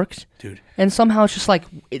fucking worked. Dude, And somehow it's just like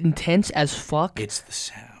intense as fuck. it's the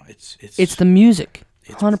sound. It's the music,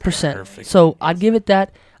 It's 100%. perfect. So I'd give it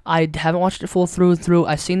that. I haven't watched it full through and through.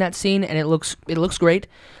 I've seen that scene and it looks great,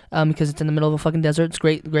 because it's in the middle of a fucking desert. It's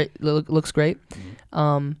great. Looks great.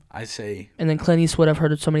 I say And then Clint Eastwood. I've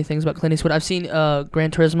heard so many things about Clint Eastwood. I've seen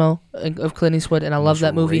Gran Turismo of Clint Eastwood, and I love most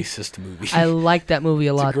that movie. Racist movie. I like that movie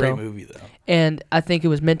a it's lot, a great though. movie though. And I think it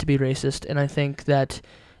was meant to be racist. And I think that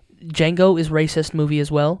Django is a racist movie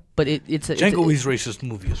as well. But Django is racist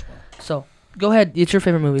movie as well. So go ahead. It's your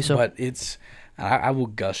favorite movie. So But it's I will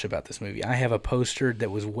gush about this movie. I have a poster that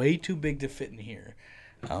was way too big to fit in here.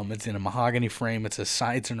 It's in a mahogany frame. It's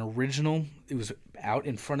an original. It was out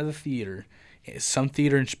in front of the theater, some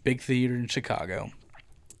big theater in Chicago,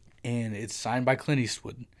 and it's signed by Clint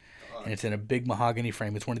Eastwood, and it's in a big mahogany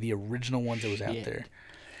frame. It's one of the original ones that was out there,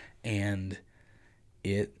 and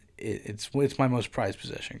it's my most prized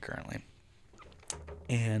possession currently.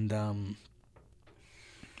 And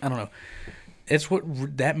I don't know. It's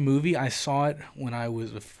that movie. I saw it when I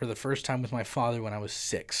was for the first time with my father when I was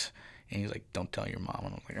 6, and he's like, "Don't tell your mom."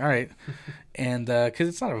 And I'm like, "All right," and because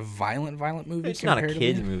it's not a violent movie. It's not a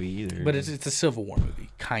comparatively, kids movie either. but it's a Civil War movie.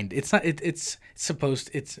 Kind. It's not. It's supposed.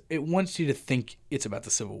 It wants you to think it's about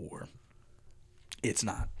the Civil War. It's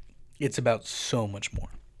not. It's about so much more.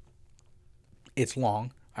 It's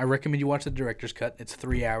long. I recommend you watch the director's cut. It's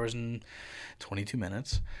 3 hours and 22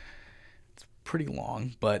 minutes. It's pretty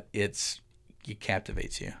long, but it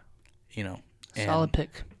captivates you, you know. And solid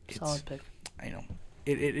pick. it's- Solid pick. I know.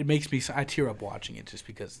 It makes me. I tear up watching it just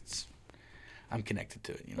because I'm connected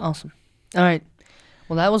to it. You know. Awesome. All right.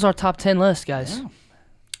 Well, that was our top 10 list, guys. Yeah.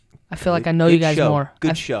 I feel like I know you Good guys show. more.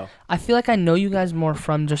 Good show. I feel like I know you guys more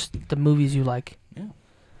from just the movies you like. Yeah.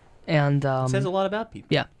 And It says a lot about people.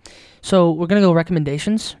 yeah. So we're gonna go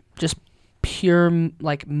recommendations. Just pure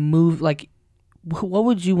what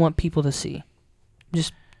would you want people to see?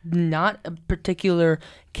 Just not a particular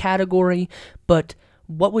category, but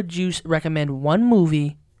what would you recommend one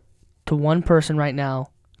movie to one person right now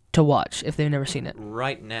to watch if they've never seen it?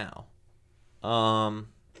 Right now,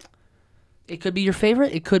 It could be your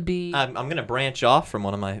favorite. It could be. I'm gonna branch off from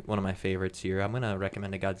one of my favorites here. I'm gonna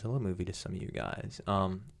recommend a Godzilla movie to some of you guys.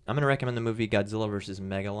 I'm gonna recommend the movie Godzilla vs.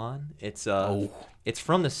 Megalon. It's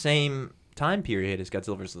from the same time period as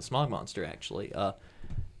Godzilla vs. the Smog Monster. Actually,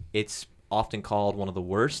 it's often called one of the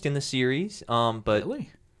worst in the series.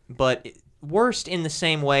 Really? But worst in the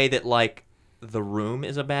same way that like The Room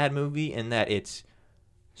is a bad movie, in that it's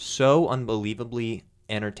so unbelievably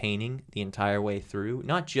entertaining the entire way through.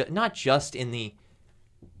 Not just in the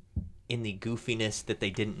goofiness that they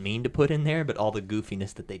didn't mean to put in there, but all the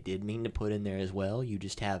goofiness that they did mean to put in there as well. You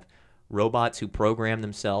just have robots who program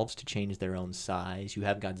themselves to change their own size. You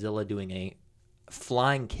have Godzilla doing a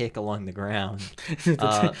flying kick along the ground.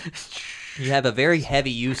 You have a very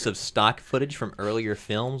heavy use of stock footage from earlier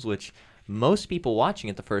films, which most people watching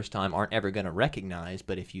it the first time aren't ever going to recognize.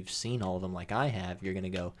 But if you've seen all of them like I have, you're going to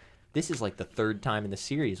go, this is like the third time in the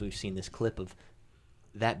series we've seen this clip of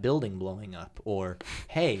that building blowing up. Or,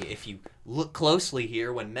 hey, if you look closely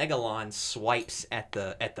here, when Megalon swipes at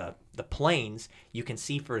the planes, you can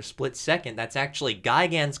see for a split second that's actually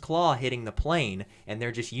Gigan's claw hitting the plane, and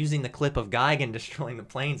they're just using the clip of Gigan destroying the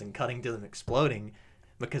planes and cutting to them exploding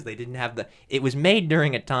because they didn't have it was made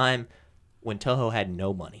during a time when Toho had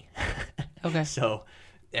no money. Okay. So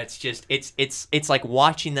it's just it's like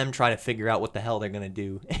watching them try to figure out what the hell they're gonna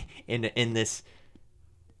do in this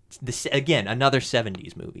again, another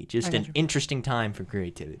 70s movie. Just an interesting time for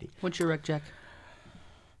creativity. What's your rec, Jack?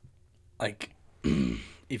 Like,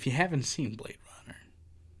 if you haven't seen Blade Runner,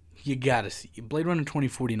 you gotta see Blade Runner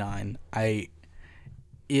 2049.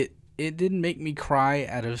 It didn't make me cry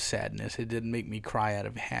out of sadness. It didn't make me cry out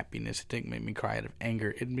of happiness. It didn't make me cry out of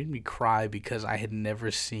anger. It made me cry because I had never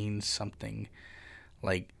seen something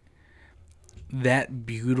like that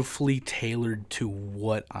beautifully tailored to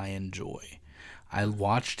what I enjoy. I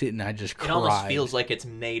watched it and I just cried. It almost feels like it's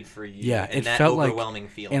made for you. Yeah, and it that felt overwhelming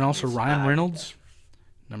like, feeling. and also is Ryan not- Reynolds,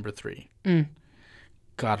 number 3.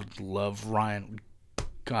 God love Ryan.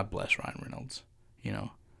 God bless Ryan Reynolds. You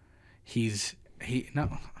know,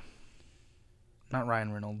 not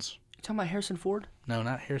Ryan Reynolds. You talking about Harrison Ford? No,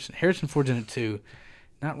 not Harrison. Harrison Ford's in it too.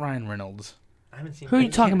 Not Ryan Reynolds. I haven't seen. Who are you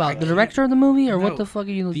talking about? The director of the movie, or what No, the fuck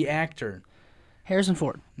are you? The actor. Harrison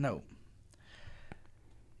Ford. No.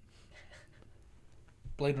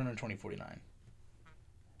 Blade Runner 2049.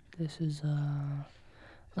 This is a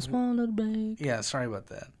small little break. Yeah, sorry about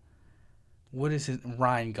that. What is it?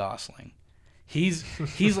 Ryan Gosling. He's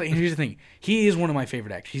like, here's the thing. He is one of my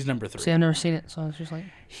favorite actors. He's number 3. See, I've never seen it, so it's just like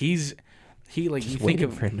He like, Just you think waiting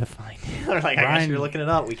of for him to find it. Like, I guess Ryan- you're looking it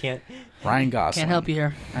up. We can't. Ryan Gosling. can't help you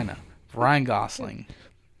here. I know. Ryan Gosling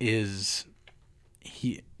is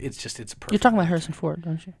it's a perfect. You're talking about match. Harrison Ford,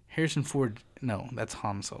 don't you? Harrison Ford. No, that's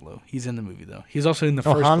Han Solo. He's in the movie though. He's also in the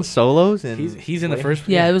Oh, first. Han Solo's in. He's in the first.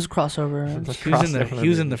 Yeah, it was a crossover. He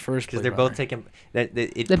was in the first. Because Blade they're both Runner. taking.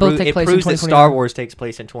 They both take It place in proves that 2049. Star Wars takes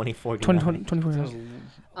place in 2040. 2020. That was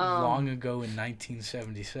long ago in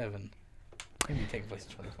 1977. Maybe take place in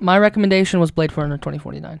 2040. My recommendation was Blade Runner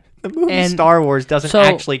 2049. The movie And Star Wars doesn't so-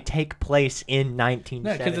 actually take place in 1977.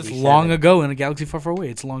 No, because it's long ago in a galaxy far, far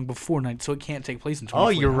away. It's long before night, so it can't take place in 2049.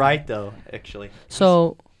 Oh, you're right though. Actually.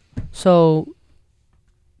 So,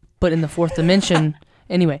 but in the fourth dimension.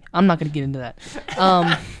 Anyway, I'm not gonna get into that.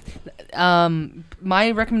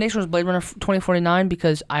 My recommendation was Blade Runner 2049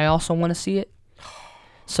 because I also want to see it.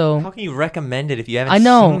 So How can you recommend it if you haven't I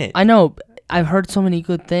know, seen it? I know. I've heard so many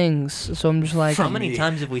good things, so I'm just like, How many me.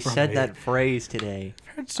 times have we From said me. that phrase today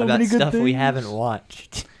Heard so about many good stuff we things. haven't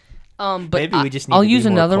watched? but Maybe we just need I'll to be use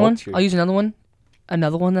more another one. cultured. I'll use another one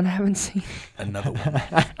that I haven't seen. Another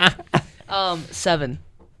one. 7.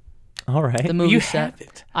 All right. The movie You set. have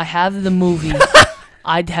it. I have the movie.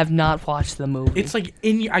 I have not watched the movie. It's like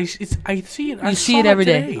in your. I see it. You see it every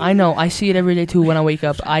day. I know. I see it every day too when I wake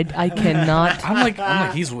up. I cannot. I'm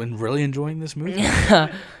like he's really enjoying this movie.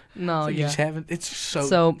 No, So you yeah. just haven't. It's so.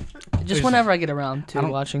 So, just There's- whenever I get around I to don't-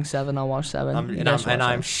 watching 7, I'll watch 7. You And guys watch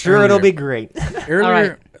I'm 7. sure it'll Earlier. be great.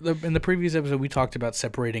 Earlier in the previous episode, we talked about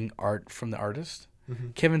separating art from the artist. Mm-hmm.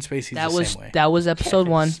 Kevin Spacey's the same way. That was episode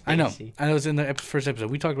 1. I know. Spacey. I was in the first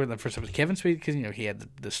episode. We talked about it in the first episode. Kevin Spacey, because he had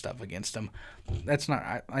the stuff against him. That's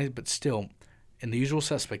not. But still, in The Usual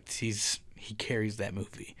Suspects, he carries that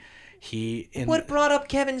movie. What brought up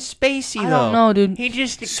Kevin Spacey though? I don't know, dude. He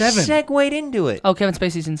just 7. segued into it. Oh, Kevin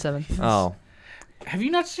Spacey's in 7. Oh. Have you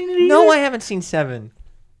not seen it? Either? No, I haven't seen 7.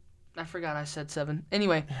 I forgot I said 7.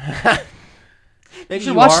 Anyway, Maybe you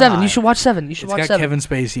should watch are 7. high. You should watch 7. You should It's watch got 7. Kevin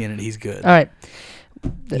Spacey in it. He's good. All right.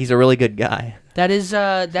 He's a really good guy. That is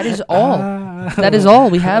all. That is all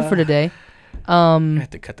we have for today. I have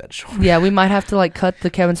to cut that short. Yeah, we might have to cut the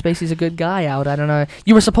Kevin Spacey's a good guy out. I don't know.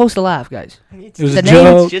 You were supposed to laugh, guys. It was a It's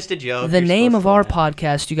joke. just a joke. The You're name supposed of our to laugh.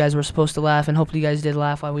 podcast, you guys were supposed to laugh, and hopefully you guys did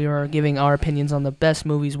laugh while we were giving our opinions on the best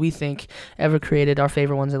movies we think ever created, our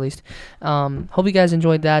favorite ones at least. Hope you guys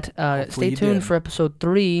enjoyed that. Hopefully Stay you tuned did. for episode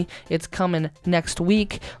 3. It's coming next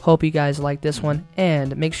week. Hope you guys like this one,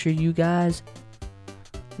 and make sure you guys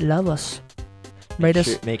love us. Rate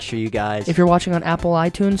us. Make sure you guys. If you're watching on Apple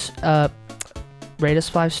iTunes, rate us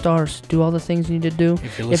 5 stars. Do all the things you need to do.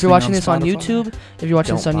 If you're watching this on YouTube, if you're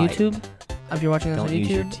watching this on Don't bite. YouTube, if you're watching this on don't use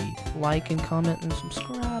your YouTube, teeth. like and comment and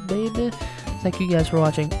subscribe, baby. Thank you guys for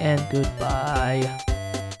watching, and goodbye.